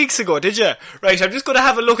 3 weeks ago, did you? Right, I'm just going to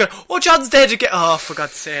have a look at... Oh, John's dead again. Oh, for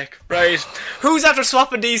God's sake. Right. Who's after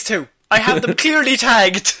swapping these two? I have them clearly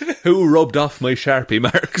tagged. Who rubbed off my Sharpie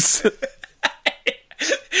marks?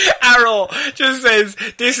 Arrow just says,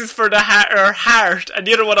 this is for the heart, and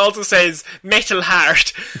the other one also says, metal heart.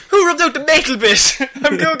 Who rubbed out the metal bit?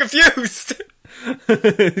 I'm so confused.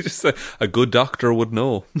 Just a good doctor would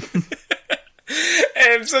know.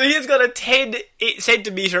 So he's got a 10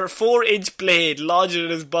 centimetre 4-inch blade lodged in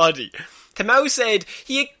his body. Tamau said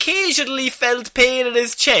he occasionally felt pain in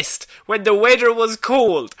his chest when the weather was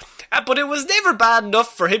cold, but it was never bad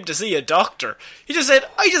enough for him to see a doctor. He just said,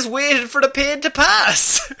 I just waited for the pain to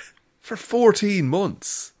pass. For 14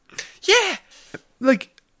 months. Yeah.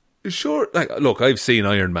 Like, sure, like, look, I've seen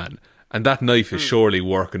Iron Man, and that knife is surely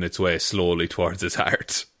working its way slowly towards his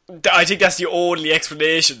heart. I think that's the only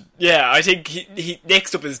explanation. Yeah, I think he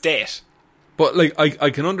next up is death. But, like, I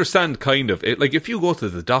can understand kind of, it, like, if you go to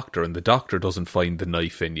the doctor and the doctor doesn't find the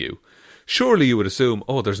knife in you, surely you would assume,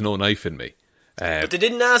 oh, there's no knife in me. But they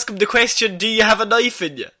didn't ask him the question, do you have a knife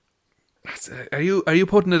in you? Are you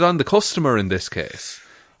putting it on the customer in this case?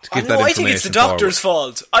 I think it's the doctor's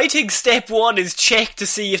fault. I think step one is check to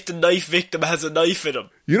see if the knife victim has a knife in him.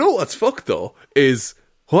 You know what's fucked though, is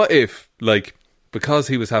what if, like, because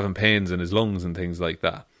he was having pains in his lungs and things like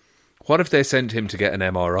that, what if they sent him to get an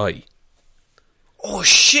MRI? Oh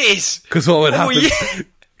shit! Because what would happen? Yeah.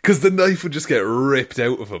 Because the knife would just get ripped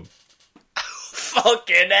out of him.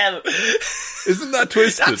 Fucking hell. Isn't that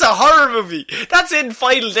twisted? That's a horror movie. That's in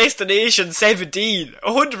Final Destination 17.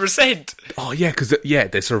 100%. Oh yeah, because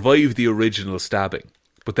they survived the original stabbing,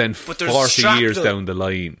 but then But there's 40 years shrapnel. down the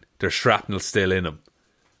line, there's shrapnel still in him,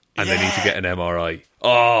 and they need to Yeah. get an MRI.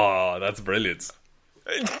 Oh, that's brilliant.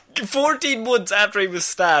 14 months after he was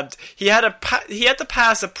stabbed, he had to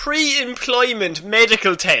pass a pre-employment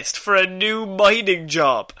medical test for a new mining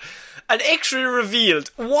job. One X-ray revealed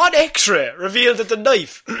that the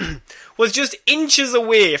knife was just inches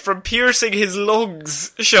away from piercing his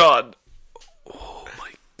lungs, Sean. Oh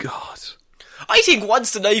my god. I think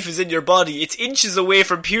once the knife is in your body, it's inches away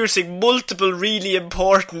from piercing multiple really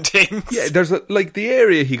important things. Yeah, there's the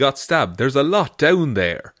area he got stabbed, there's a lot down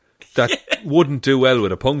there that wouldn't do well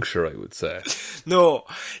with a puncture, I would say. No.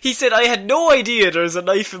 He said, I had no idea there was a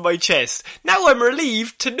knife in my chest. Now I'm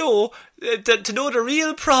relieved to know the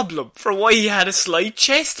real problem for why he had a slight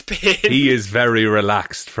chest pain. He is very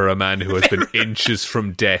relaxed for a man who has been inches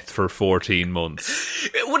from death for 14 months.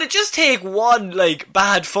 Would it just take one,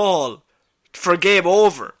 bad fall for game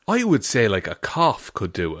over? I would say, a cough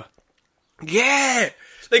could do it. Yeah!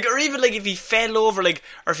 Or even, if he fell over,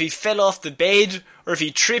 or if he fell off the bed, or if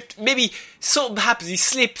he tripped, maybe something happens, he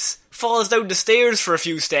slips, falls down the stairs for a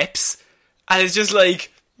few steps, and it's just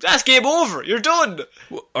that's game over, you're done!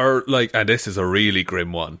 Or, and this is a really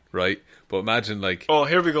grim one, right? But imagine, oh,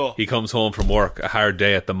 here we go. he comes home from work, a hard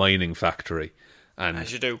day at the mining factory, and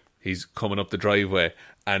As you do. he's coming up the driveway,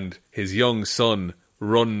 and his young son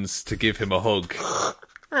runs to give him a hug.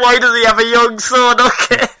 Why does he have a young son?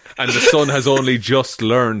 Okay. And the son has only just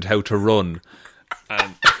learned how to run.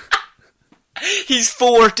 And He's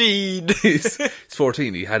 14. he's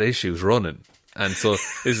 14, he had issues running. And so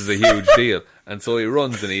this is a huge deal. And so he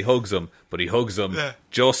runs and he hugs him, but he hugs him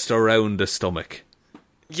just around the stomach.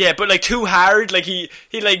 Yeah, but too hard. He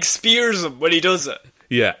spears him when he does it.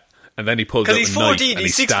 Yeah. And then he pulls out a Because knife he's 14, and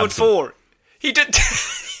he's he 6'4". stabs him. He did.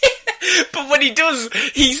 But when he does,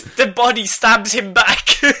 the body stabs him back.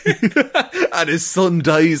 And his son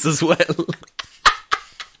dies as well.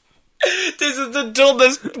 This is the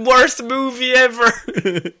dumbest, worst movie ever.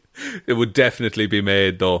 It would definitely be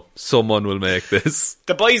made, though. Someone will make this.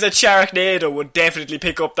 The boys at Sharknado would definitely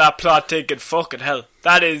pick up that plot thinking, fucking hell,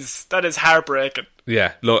 that is heartbreaking.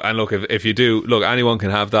 Yeah, look, if you do, look, anyone can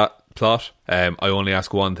have that plot. I only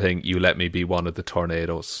ask one thing, you let me be one of the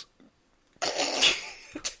tornadoes.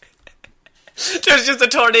 There's just a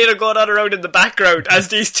tornado going on around in the background as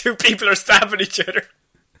these two people are stabbing each other.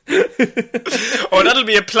 Oh, that'll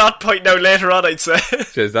be a plot point now later on, I'd say.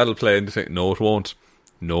 Says that'll play into thing. No, it won't.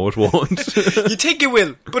 No, it won't. You think it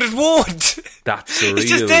will, but it won't. That's a real It's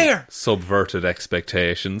just there. subverted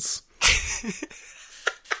expectations.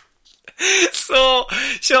 So,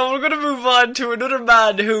 Sean, we're going to move on to another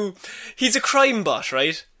man who, he's a crime boss,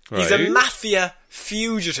 right? He's a Right. mafia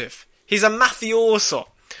fugitive. He's a mafioso.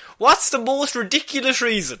 What's the most ridiculous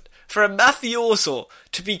reason for a mafioso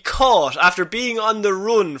to be caught after being on the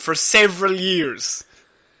run for several years?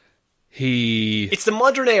 It's the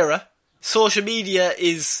modern era. Social media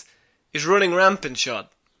is running rampant, Sean.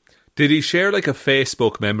 Did he share like a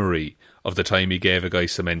Facebook memory of the time he gave a guy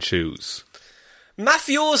cement shoes?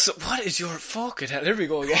 Mafioso, what is your fucking hell? Here we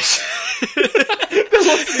go again.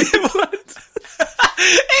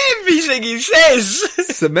 Everything he says.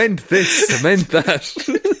 Cement this, cement that.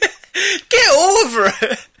 Get over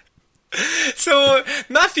it. So,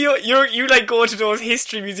 Mafio, you like go to those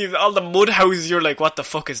history museums, all the mud houses, you're like, what the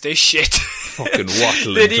fuck is this shit? Fucking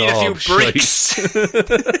wattling They need a dog few bricks.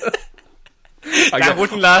 That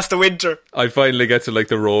wouldn't last the winter. I finally get to like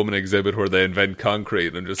the Roman exhibit where they invent concrete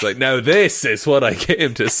and I'm just like, now this is what I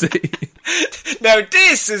came to see. Now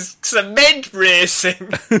this is cement racing.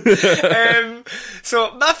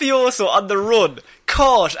 So, Mafioso on the run,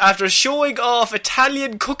 caught after showing off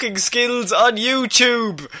Italian cooking skills on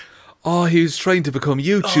YouTube. Oh, he was trying to become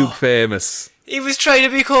YouTube famous. He was trying to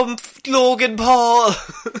become Logan Paul.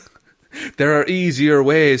 There are easier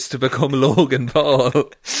ways to become Logan Paul.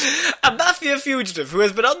 A mafia fugitive who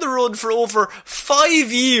has been on the run for over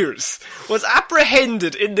 5 years was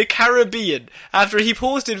apprehended in the Caribbean after he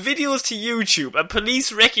posted videos to YouTube and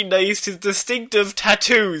police recognised his distinctive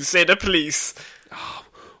tattoos, said the police.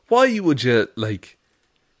 Why would you, like...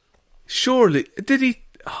 Surely... Did he...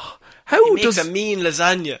 How He makes does... a mean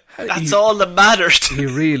lasagna. That's he- all that matters. He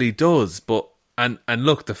really does, but... And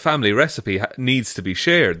look, the family recipe needs to be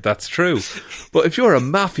shared, that's true. But if you're a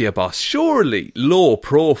mafia boss, surely low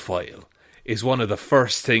profile is one of the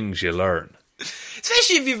first things you learn.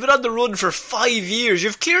 Especially if you've been on the run for 5 years.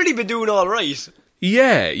 You've clearly been doing alright.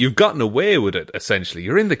 Yeah, you've gotten away with it, essentially.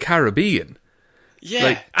 You're in the Caribbean. Yeah,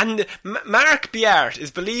 Like- and Mark Biart is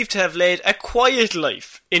believed to have led a quiet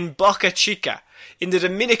life in Boca Chica, in the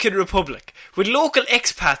Dominican Republic, with local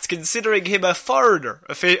expats considering him a foreigner,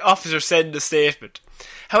 officer said in a statement.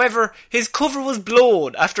 However, his cover was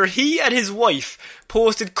blown after he and his wife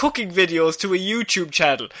posted cooking videos to a YouTube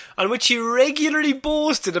channel on which he regularly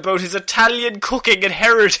boasted about his Italian cooking and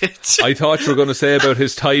heritage. I thought you were going to say about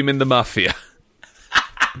his time in the mafia.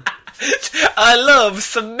 I love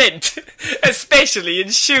cement, especially in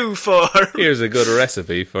shoe form. Here's a good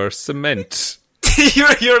recipe for cement.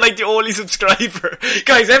 You're like the only subscriber.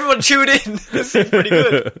 Guys, everyone tune in. This is pretty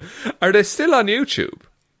good. Are they still on YouTube?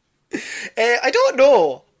 I don't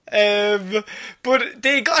know. But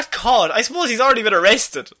they got caught. I suppose he's already been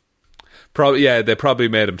arrested. Yeah, they probably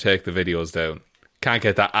made him take the videos down. Can't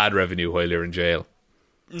get that ad revenue while you're in jail.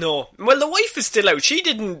 No. Well, the wife is still out. She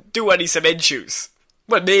didn't do any cement shoes.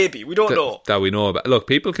 Well, maybe. We don't know. That we know about. Look,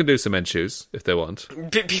 people can do cement shoes if they want.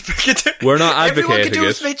 People can do, We're not everyone can advocating do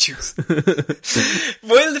it. cement shoes.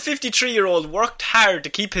 While the 53-year-old worked hard to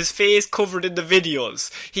keep his face covered in the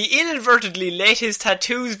videos, he inadvertently let his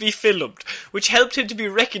tattoos be filmed, which helped him to be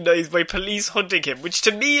recognised by police hunting him, which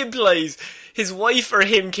to me implies his wife or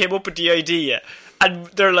him came up with the idea. And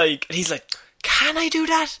and he's like, can I do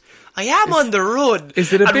that? I am on the run.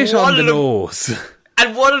 Is it a And bit one on the of them- nose?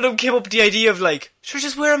 And one of them came up with the idea of like, sure,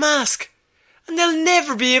 just wear a mask. And they'll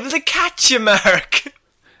never be able to catch you, Mark.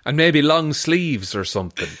 And maybe long sleeves or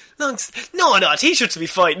something. No, t-shirts will be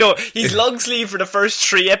fine. No, he's long sleeve for the first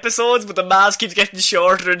 3 episodes, but the mask keeps getting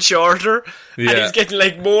shorter and shorter. And Yeah. he's getting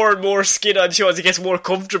like more and more skin on show as he gets more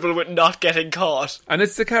comfortable with not getting caught. And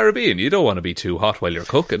it's the Caribbean. You don't want to be too hot while you're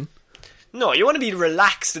cooking. No, you want to be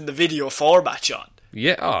relaxed in the video format, John.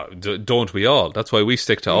 Yeah, don't we all? That's why we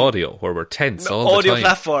stick to audio, where we're tense all the Audio time.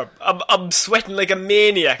 platform. I'm sweating like a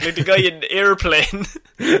maniac, like the guy in Airplane.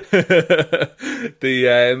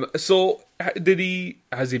 So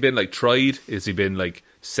has he been like tried? Has he been like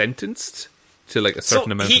sentenced to like a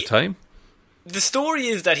certain amount of time? The story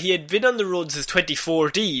is that he had been on the road since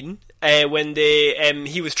 2014 when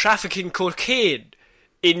he was trafficking cocaine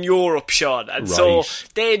in Europe, Sean. And so Right.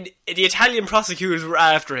 then the Italian prosecutors were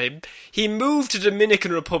after him. He moved to the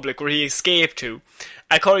Dominican Republic where he escaped to,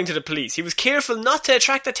 according to the police. He was careful not to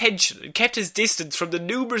attract attention and kept his distance from the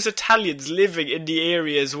numerous Italians living in the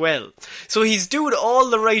area as well. So he's doing all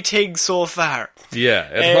the right things so far. Yeah,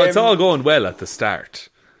 it's all going well at the start.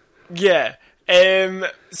 Yeah.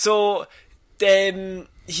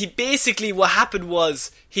 He basically, what happened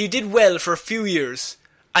was, he did well for a few years,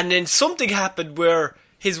 and then something happened where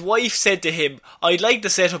his wife said to him, I'd like to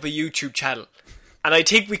set up a YouTube channel. and I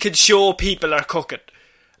think we could show people are cooking.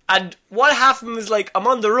 And one half of him is like, I'm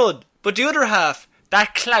on the run. But the other half,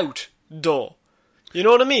 that clout, though. You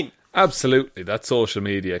know what I mean? Absolutely, that social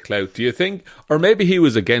media clout. Do you think, or maybe he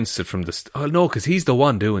was against it from the oh no, because he's the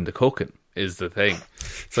one doing the cooking, is the thing.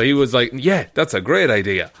 So he was like, yeah, that's a great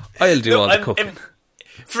idea. I'll do all the cooking.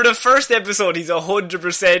 For the first episode, he's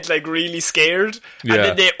 100% like really scared. Yeah. And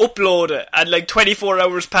then they upload it, and like 24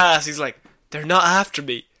 hours pass, he's like, they're not after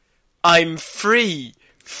me. I'm free.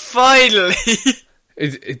 Finally.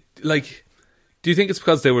 Like, do you think it's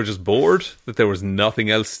because they were just bored, that there was nothing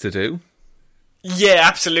else to do? Yeah,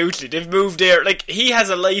 absolutely. They've moved there. Like, he has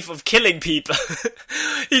a life of killing people.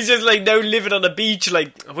 He's just like now living on a beach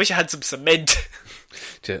like, I wish I had some cement.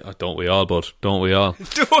 Don't we all, bud? Don't we all?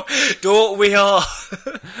 Don't we all?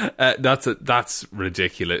 That's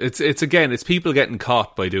ridiculous. It's people getting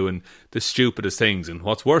caught by doing the stupidest things, and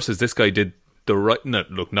what's worse is this guy did the right,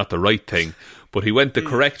 not the right thing, but he went the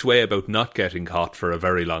correct way about not getting caught for a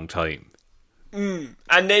very long time. And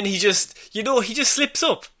then he just slips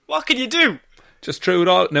up. What can you do? Just threw it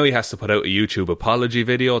all. Now he has to put out a YouTube apology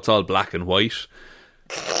video. It's all black and white.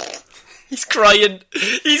 He's crying.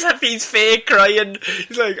 He's fake crying.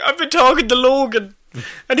 He's like, I've been talking to Logan,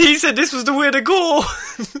 and he said this was the way to go.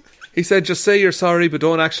 He said, just say you're sorry, but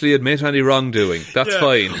don't actually admit any wrongdoing. That's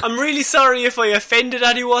fine. I'm really sorry if I offended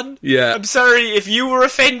anyone. Yeah. I'm sorry if you were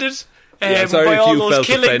offended. I'm sorry by if all you those felt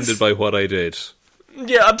killings. offended by what I did.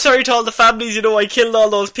 Yeah, I'm sorry to all the families, I killed all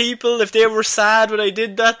those people. If they were sad when I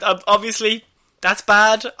did that, obviously, that's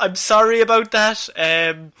bad. I'm sorry about that.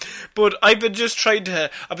 But I've been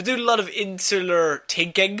doing a lot of insular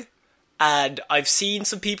thinking, and I've seen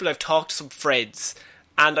some people, I've talked to some friends,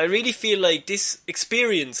 and I really feel like this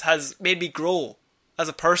experience has made me grow as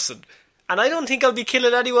a person. And I don't think I'll be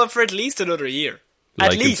killing anyone for at least another year.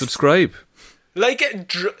 Like and subscribe.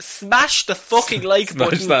 Smash the fucking like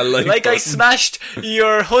button. Smash that like button. I smashed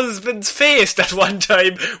your husband's face that one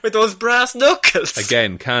time with those brass knuckles.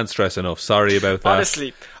 Again, can't stress enough. Sorry about that.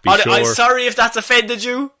 Honestly. I'm sorry if that's offended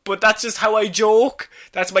you, but that's just how I joke.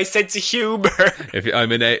 That's my sense of humour.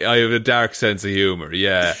 I have a dark sense of humour.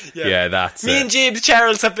 Yeah, that's Me and James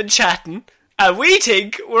Charles have been chatting, and we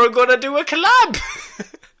think we're going to do a collab.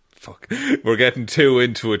 Fuck. We're getting too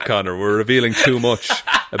into it, Connor. We're revealing too much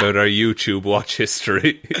about our YouTube watch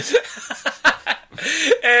history.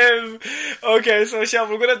 Okay, so Sean,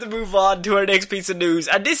 we're going to have to move on to our next piece of news.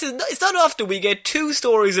 And it's not often we get two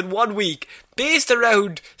stories in 1 week based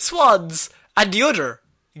around swans and the other,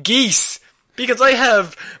 geese. Because I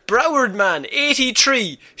have Broward man,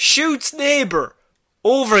 83, shoots neighbour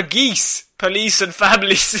over geese, police and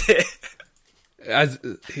family say.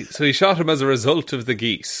 So he shot him as a result of the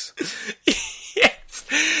geese. Yes.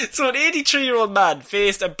 So an 83-year-old man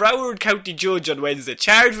faced a Broward County judge on Wednesday,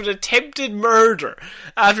 charged with attempted murder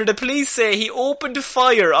after the police say he opened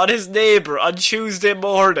fire on his neighbour on Tuesday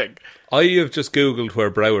morning. I have just googled where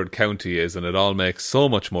Broward County is, and it all makes so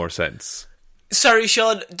much more sense. Sorry,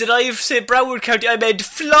 Sean, did I say Broward County? I meant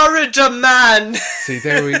Florida, man. See,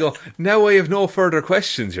 there we go. Now I have no further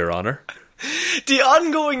questions, Your Honour. The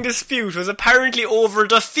ongoing dispute was apparently over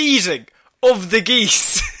the feeding of the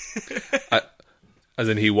geese. As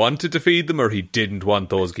in, he wanted to feed them, or he didn't want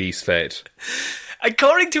those geese fed?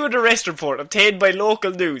 According to an arrest report obtained by local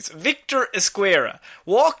news, Victor Esquera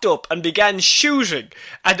walked up and began shooting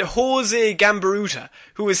at Jose Gambaruta,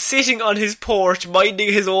 who was sitting on his porch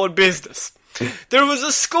minding his own business. There was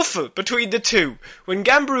a scuffle between the two when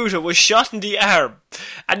Gambaruta was shot in the arm.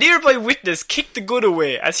 A nearby witness kicked the gun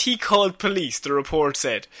away as he called police, the report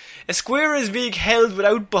said. Esquera is being held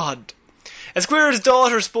without bond. Esquera's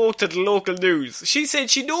daughter spoke to the local news. She said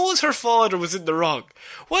she knows her father was in the wrong.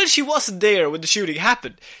 While she wasn't there when the shooting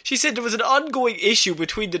happened, she said there was an ongoing issue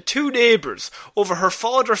between the two neighbours over her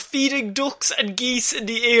father feeding ducks and geese in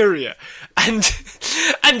the area, and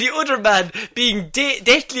the other man being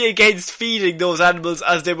deathly against feeding those animals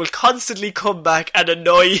as they will constantly come back and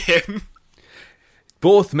annoy him.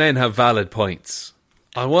 Both men have valid points.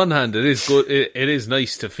 On one hand, it is good. It is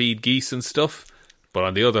nice to feed geese and stuff. But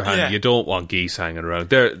on the other hand, you don't want geese hanging around.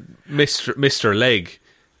 Mr. Leg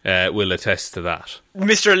will attest to that.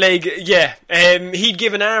 Mr. Leg, yeah. He'd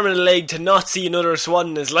give an arm and a leg to not see another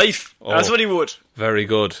swan in his life. That's what he would. Very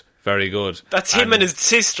good. Very good. That's him and his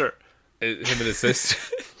sister. Him and his sister.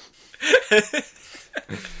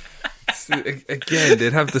 Again,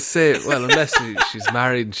 they'd have to say, well, unless she's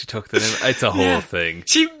married and she took the name. It's a whole thing.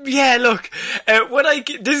 Look,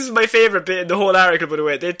 this is my favourite bit in the whole article, by the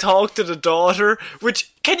way. They talk to the daughter,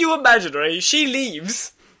 which, can you imagine, right? She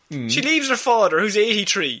leaves. She leaves her father, who's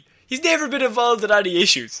 83. He's never been involved in any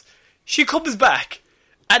issues. She comes back,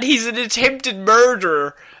 and he's an attempted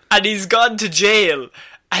murderer, and he's gone to jail.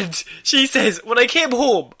 And she says, when I came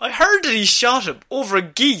home, I heard that he shot him over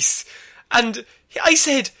geese. And I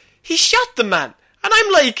said, he shot the man. And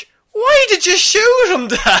I'm like, why did you shoot him,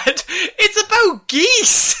 Dad? It's about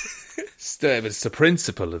geese. It's the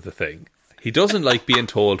principle of the thing. He doesn't like being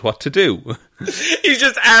told what to do. He's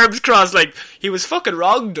just arms crossed like, he was fucking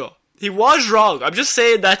wrong though. He was wrong. I'm just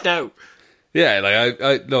saying that now. Yeah,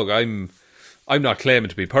 like, look, I'm not claiming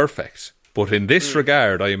to be perfect. But in this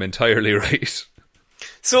regard, I am entirely right.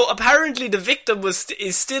 So apparently the victim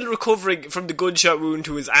is still recovering from the gunshot wound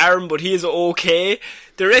to his arm, but he is okay.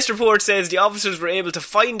 The arrest report says the officers were able to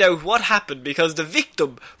find out what happened because the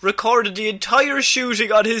victim recorded the entire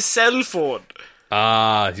shooting on his cell phone.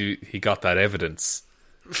 Ah, he got that evidence.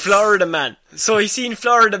 Florida man. So he seen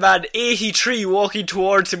Florida man 83 walking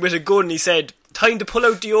towards him with a gun. He said, time to pull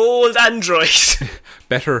out the old Android.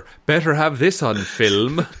 Better have this on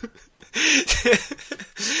film.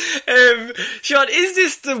 Sean, is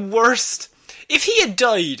this the worst? If he had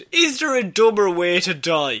died, is there a dumber way to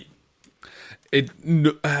die?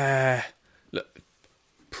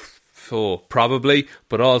 Probably,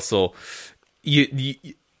 but also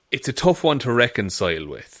it's a tough one to reconcile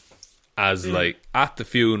with. As like at the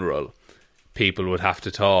funeral, people would have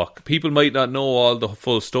to talk. People might not know all the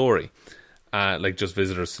full story. Like just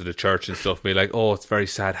visitors to the church and stuff be like, oh, it's very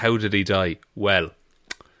sad. How did he die? Well,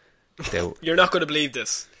 you're not going to believe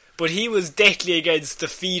this, but he was deathly against the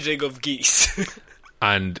feeding of geese.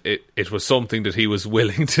 And it was something that he was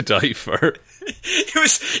willing to die for.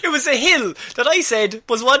 It was a hill that I said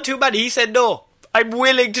was one too many. He said, no, I'm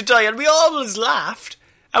willing to die. And we always laughed.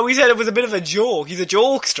 And we said it was a bit of a joke. He's a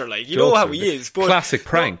jokester, like, you know how he is. But classic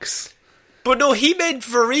pranks. But no, he meant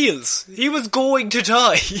for reals. He was going to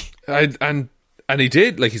die. And he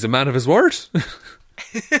did. Like, he's a man of his word.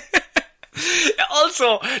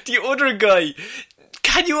 Also, the other guy,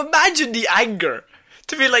 can you imagine the anger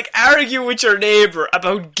to be like argue with your neighbour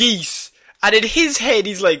about geese, and in his head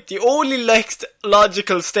he's like, the only next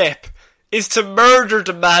logical step is to murder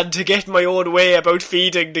the man to get my own way about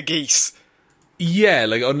feeding the geese. Yeah,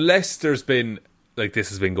 like unless there's been, like this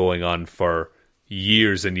has been going on for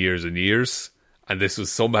years and years and years, and this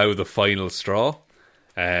was somehow the final straw.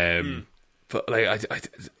 But like,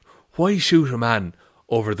 why shoot a man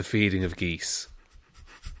over the feeding of geese?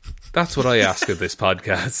 That's what I ask of this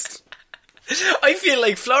podcast. I feel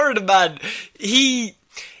like Florida man,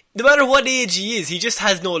 no matter what age he is, he just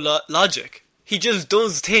has no logic. He just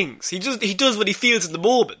does things. He does what he feels in the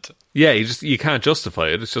moment. Yeah, you can't justify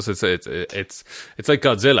it. It's just it's like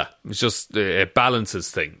Godzilla. It's just it balances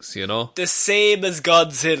things, you know. The same as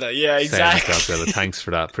Godzilla. Yeah, exactly. Same as Godzilla. Thanks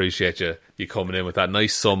for that. Appreciate you coming in with that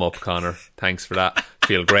nice sum up, Connor. Thanks for that.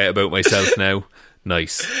 Feel great about myself now.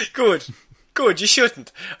 Nice. Good, you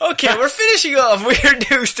shouldn't. Okay, we're finishing off weird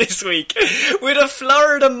news this week with a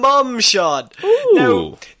Florida mom, Sean. Ooh.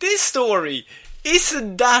 Now, this story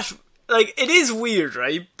isn't that, like, it is weird,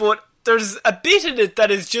 right? But there's a bit in it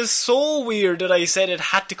that is just so weird that I said it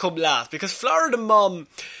had to come last. Because Florida mom,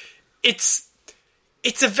 it's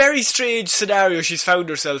a very strange scenario she's found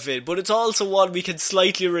herself in, but it's also one we can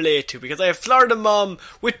slightly relate to, because I have Florida mom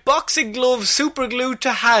with boxing gloves super glued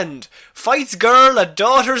to hand, fights girl at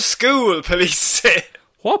daughter's school, police say.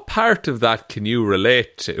 What part of that can you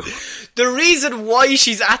relate to? The reason why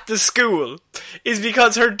she's at the school is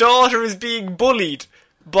because her daughter is being bullied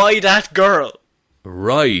by that girl.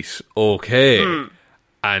 Right, okay.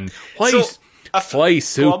 And why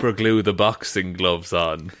super glue the boxing gloves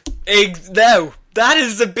on? Now, that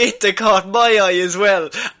is the bit that caught my eye as well.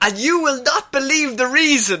 And you will not believe the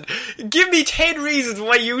reason. Give me 10 reasons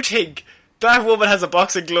why you think that woman has a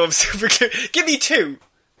boxing glove super glue. Give me 2.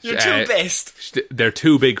 Your 2 best. They're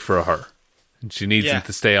too big for her. And she needs them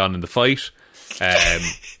to stay on in the fight.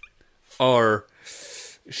 Or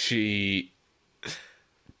she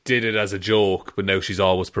did it as a joke, but now she's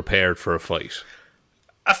always prepared for a fight.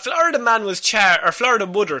 A Florida mother was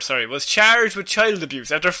charged with child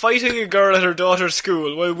abuse after fighting a girl at her daughter's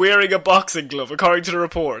school while wearing a boxing glove, according to the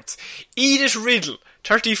reports. Edith Riddle,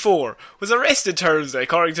 34, was arrested Thursday,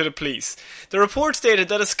 according to the police. The report stated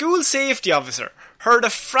that a school safety officer heard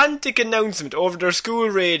a frantic announcement over their school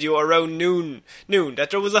radio around noon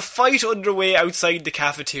that there was a fight underway outside the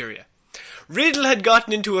cafeteria. Riddle had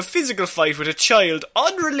gotten into a physical fight with a child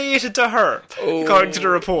unrelated to her, according to the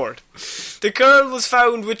report. The girl was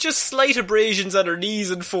found with just slight abrasions on her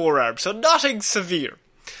knees and forearms, so nothing severe.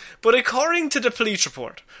 But according to the police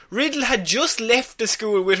report, Riddle had just left the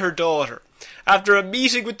school with her daughter after a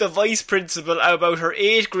meeting with the vice principal about her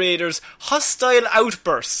 8th grader's hostile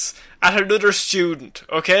outbursts at another student,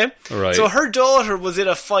 okay? Right. So her daughter was in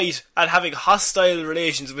a fight and having hostile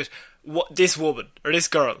relations with this woman, or this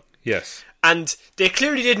girl. Yes. And they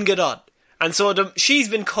clearly didn't get on. And so she's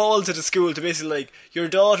been called to the school to basically like, your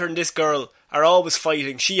daughter and this girl are always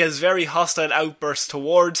fighting. She has very hostile outbursts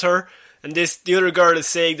towards her. And the other girl is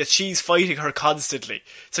saying that she's fighting her constantly.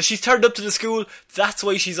 So she's turned up to the school. That's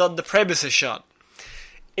why she's on the premises, Sean.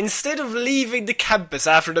 Instead of leaving the campus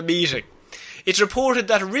after the meeting, it's reported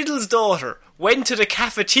that Riddle's daughter went to the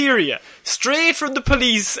cafeteria straight from the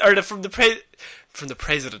police, or from the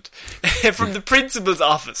president, from the principal's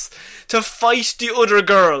office, to fight the other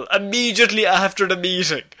girl immediately after the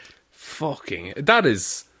meeting. Fucking,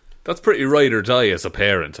 that's pretty ride or die as a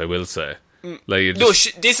parent, I will say. Like,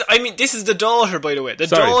 this is the daughter, by the way. The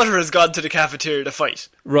daughter has gone to the cafeteria to fight.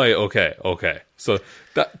 Right, okay. So,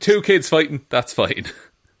 that 2 kids fighting, that's fine.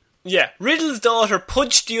 Yeah, Riddle's daughter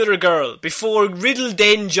punched the other girl before Riddle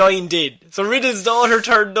then joined in. So Riddle's daughter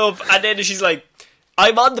turned up, and then she's like,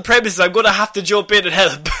 I'm on the premises, I'm going to have to jump in and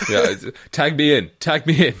help. Yeah, tag me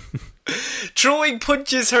in. Throwing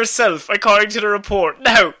punches herself, according to the report.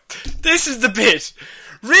 Now, this is the bit.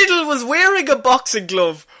 Riddle was wearing a boxing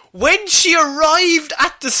glove when she arrived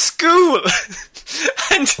at the school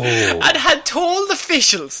and had told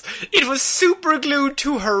officials it was superglued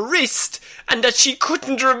to her wrist and that she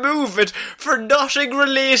couldn't remove it for nothing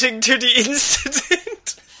relating to the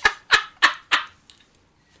incident.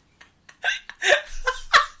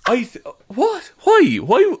 What?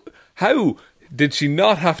 Why? How did she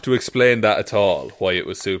not have to explain that at all? Why it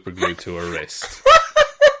was superglued to her wrist?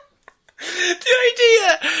 The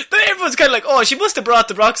idea that everyone's kind of like, oh, she must have brought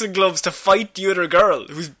the boxing gloves to fight the other girl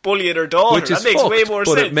who's bullying her daughter. Which is that makes fucked, way more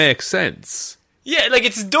but sense. It makes sense. Yeah, like,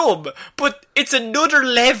 it's dumb, but it's another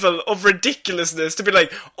level of ridiculousness to be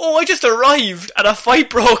like, oh, I just arrived and a fight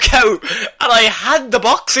broke out and I had the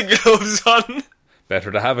boxing gloves on.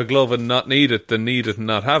 Better to have a glove and not need it than need it and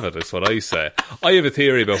not have it, is what I say. I have a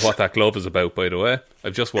theory about what that glove is about, by the way.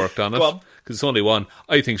 I've just worked on it, because it's only one.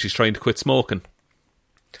 I think she's trying to quit smoking.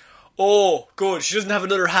 Oh, good. She doesn't have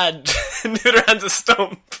another hand. The other hand's a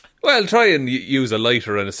stump. Well, try and use a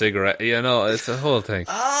lighter and a cigarette. You know, it's a whole thing.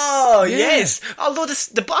 Oh, yeah. Yes. Although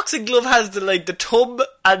the boxing glove has the thumb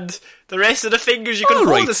and the rest of the fingers, you can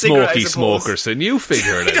hold the cigarette, I suppose. Smokerson, you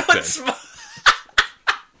figure it out then.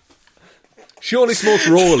 She only smokes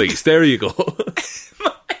rollies. There you go.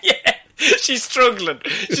 Yeah, she's struggling.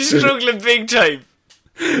 She's struggling big time.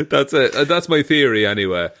 That's it. That's my theory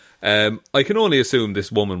anyway. I can only assume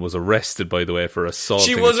this woman was arrested, by the way, for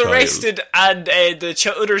assaulting a child. She was arrested, and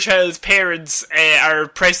the other child's parents are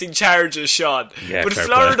pressing charges, Sean. Yeah, but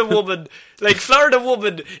Florida woman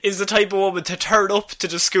is the type of woman to turn up to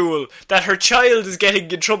the school that her child is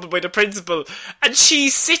getting in trouble by the principal, and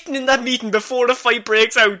she's sitting in that meeting before the fight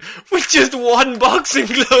breaks out with just one boxing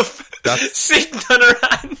glove sitting on her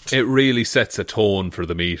hand. It really sets a tone for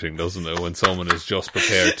the meeting, doesn't it, when someone is just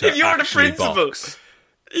prepared to if you're actually the principal, box.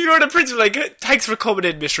 You're the principal, like, thanks for coming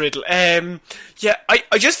in, Miss Riddle. Yeah,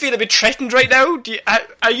 I just feel a bit threatened right now.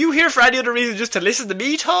 Are you here for any other reason, just to listen to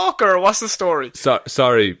me talk, or what's the story?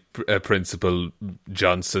 Sorry, Principal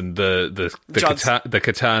Johnson. The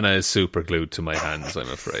katana is super glued to my hands, I'm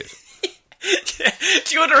afraid.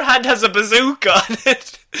 The other hand has a bazooka on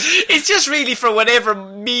it. It's just really for whatever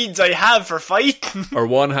means I have for fighting. Or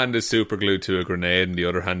one hand is super glued to a grenade, and the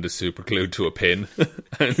other hand is super glued to a pin.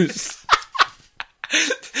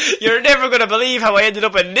 You're never going to believe how I ended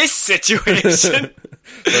up in this situation.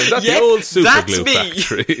 Well, that's the old super glue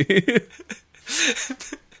factory.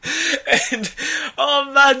 And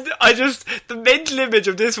oh man, the mental image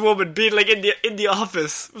of this woman being like in the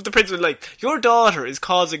office with the principal, like, your daughter is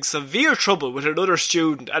causing severe trouble with another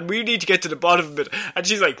student and we need to get to the bottom of it. And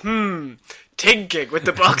she's like, thinking with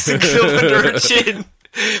the boxing glove under her chin.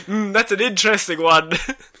 That's an interesting one.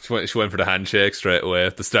 She went for the handshake straight away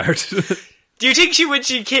at the start. Do you think when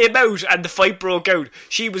she came out and the fight broke out,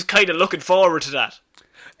 she was kind of looking forward to that?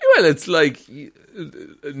 Well, it's like,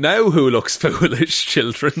 now who looks foolish,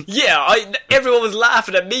 children? Yeah, everyone was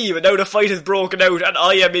laughing at me, but now the fight has broken out and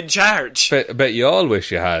I am in charge. I bet you all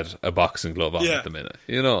wish you had a boxing glove on at the minute,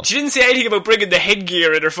 you know. She didn't say anything about bringing the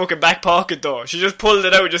headgear in her fucking back pocket, though. She just pulled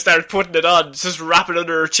it out and just started putting it on, just wrapping it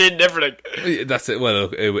under her chin and everything. That's it.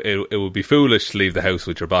 Well, it would be foolish to leave the house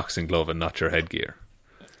with your boxing glove and not your headgear.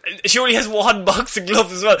 She only has one boxing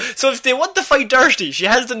glove as well. So if they want the fight dirty, she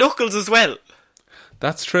has the knuckles as well.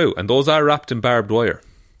 That's true, and those are wrapped in barbed wire.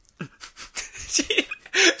 Be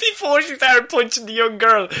before she started punching the young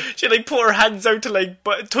girl, she like put her hands out to like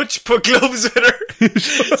put gloves with her.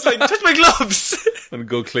 It's like, touch my gloves. And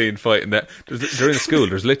go clean fighting that. During school,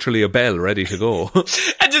 there's literally a bell ready to go.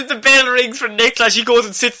 And just the bell rings for Nicola. She goes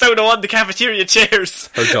and sits down on the cafeteria chairs.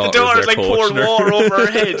 Her the daughter's like pouring her. water over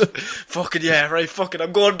her head. Fucking yeah, right, fucking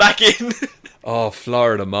I'm going back in. Oh,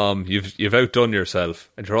 Florida mom, you've outdone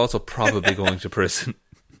yourself. And you're also probably going to prison.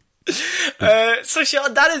 So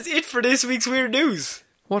Sean, that is it for this week's Weird News.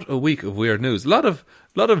 What a week of weird news. A lot of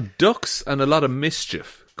ducks and a lot of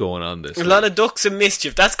mischief going on this week. A lot of ducks and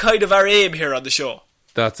mischief. That's kind of our aim here on the show.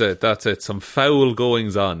 That's it. Some foul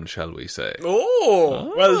goings on, shall we say.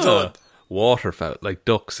 Oh, well done. Waterfowl, like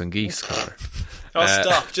ducks and geese, Connor.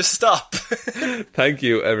 Stop. Just stop. Thank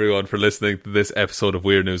you, everyone, for listening to this episode of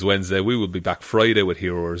Weird News Wednesday. We will be back Friday with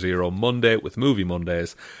Hero or Zero, Monday with Movie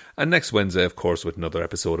Mondays, and next Wednesday, of course, with another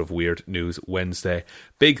episode of Weird News Wednesday.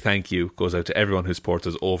 Big thank you goes out to everyone who supports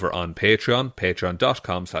us over on Patreon,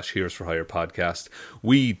 patreon.com/Heroes for Hire podcast.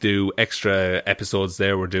 We do extra episodes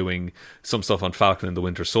there. We're doing some stuff on Falcon and the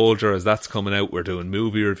Winter Soldier as that's coming out. We're doing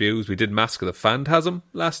movie reviews. We did Mask of the Phantasm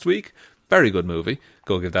last week. Very good movie.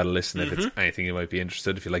 Go give that a listen if it's anything you might be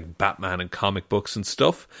interested, if you like Batman and comic books and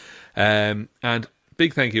stuff. And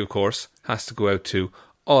big thank you, of course, has to go out to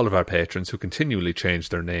all of our patrons who continually change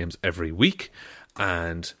their names every week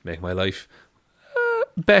and make my life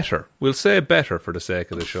better. We'll say better for the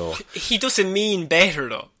sake of the show. He doesn't mean better,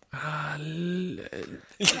 though.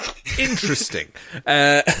 Interesting.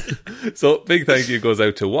 So big thank you goes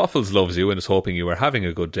out to Waffles Loves You and is hoping you are having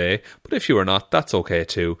a good day, but if you are not, that's okay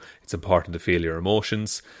too. It's important to feel your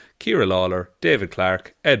emotions. Ciara Lawler, David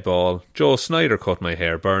Clark, Ed Ball, Joe Snyder Cut My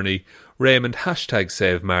Hair Bernie, Raymond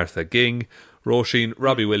 #Save Martha Ging, Roisin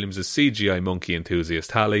Robbie Williams' CGI Monkey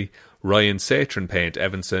Enthusiast Hallie, Ryan Satron Paint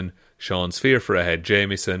Evanson, Sean Sphere for a Head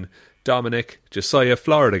Jamieson, Dominic, Josiah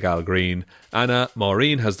Florida Gal Green, Anna,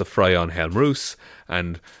 Maureen has the fry on Helmroos,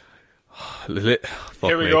 and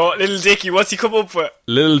here we go, Little Dicky, what's he come up with?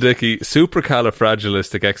 Little Dicky,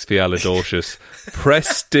 supercalifragilisticexpialidocious,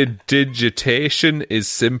 prestidigitation is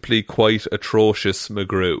simply quite atrocious,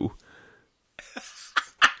 McGrew.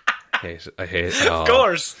 I hate it. Of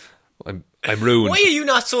course. I'm ruined. Why are you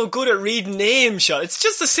not so good at reading names, Sean? It's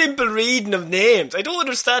just a simple reading of names. I don't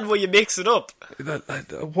understand why you mix it up.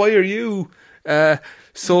 Why are you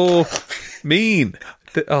so mean?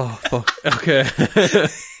 Oh, fuck. Okay.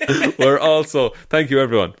 We're also, thank you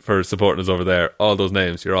everyone for supporting us over there. All those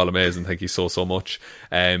names, you're all amazing. Thank you so much.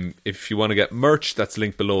 If you want to get merch, that's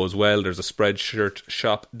linked below as well. There's a Spreadshirt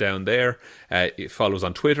shop down there. It follows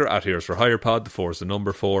on Twitter at Heroes for Hire Pod. The 4 is the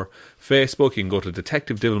number 4. Facebook, you can go to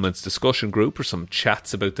Detective Divilment's discussion group for some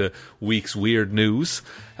chats about the week's weird news.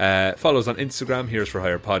 Follows on Instagram, Heroes for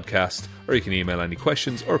Hire Podcast, or you can email any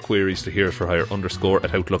questions or queries to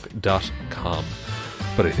heroesforhire_@outlook.com.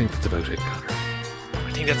 But I think that's about it, Connor.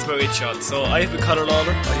 I think that's about it, Sean. So I have been Connor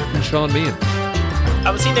Lawler. I have been Sean Meehan.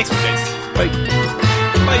 I will see you next week, guys. Bye.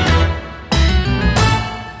 Bye.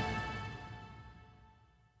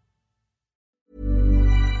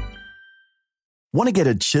 Want to get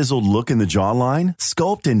a chiseled look in the jawline?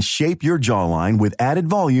 Sculpt and shape your jawline with added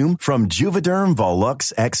volume from Juvederm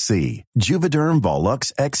Volux XC. Juvederm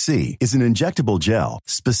Volux XC is an injectable gel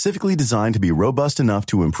specifically designed to be robust enough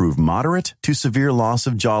to improve moderate to severe loss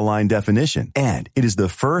of jawline definition. And it is the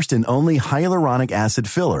first and only hyaluronic acid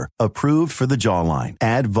filler approved for the jawline.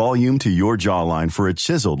 Add volume to your jawline for a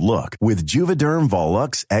chiseled look with Juvederm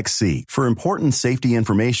Volux XC. For important safety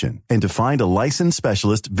information and to find a licensed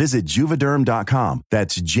specialist, visit Juvederm.com.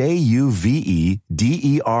 That's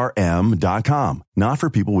Juvederm.com. Not for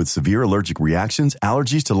people with severe allergic reactions,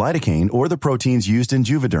 allergies to lidocaine, or the proteins used in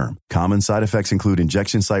Juvederm. Common side effects include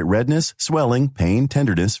injection site redness, swelling, pain,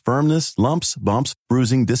 tenderness, firmness, lumps, bumps,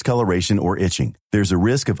 bruising, discoloration, or itching. There's a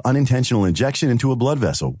risk of unintentional injection into a blood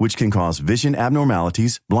vessel, which can cause vision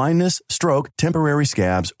abnormalities, blindness, stroke, temporary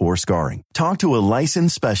scabs, or scarring. Talk to a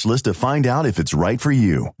licensed specialist to find out if it's right for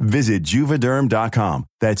you. Visit Juvederm.com.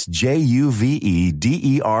 That's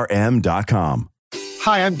Juvederm.com.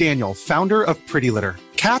 Hi, I'm Daniel, founder of Pretty Litter.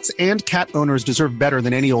 Cats and cat owners deserve better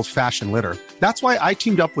than any old-fashioned litter. That's why I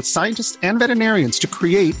teamed up with scientists and veterinarians to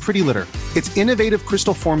create Pretty Litter. Its innovative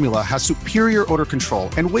crystal formula has superior odor control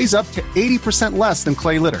and weighs up to 80% less than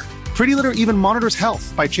clay litter. Pretty Litter even monitors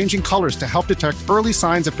health by changing colors to help detect early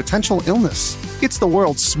signs of potential illness. It's the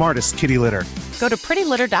world's smartest kitty litter. Go to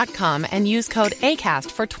prettylitter.com and use code ACAST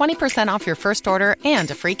for 20% off your first order and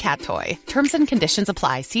a free cat toy. Terms and conditions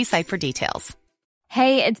apply. See site for details.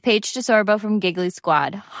 Hey, it's Paige DeSorbo from Giggly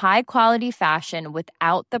Squad. High quality fashion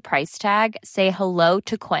without the price tag. Say hello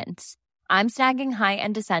to Quince. I'm snagging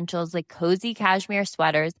high-end essentials like cozy cashmere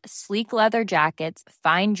sweaters, sleek leather jackets,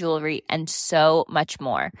 fine jewelry, and so much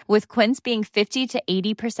more. With Quince being 50 to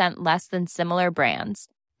 80% less than similar brands.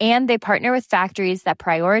 And they partner with factories that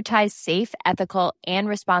prioritize safe, ethical, and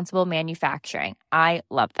responsible manufacturing. I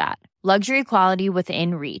love that. Luxury quality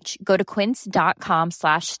within reach. Go to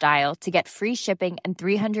quince.com/style to get free shipping and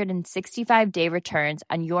 365-day returns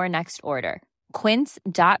on your next order.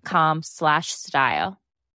 Quince.com/style.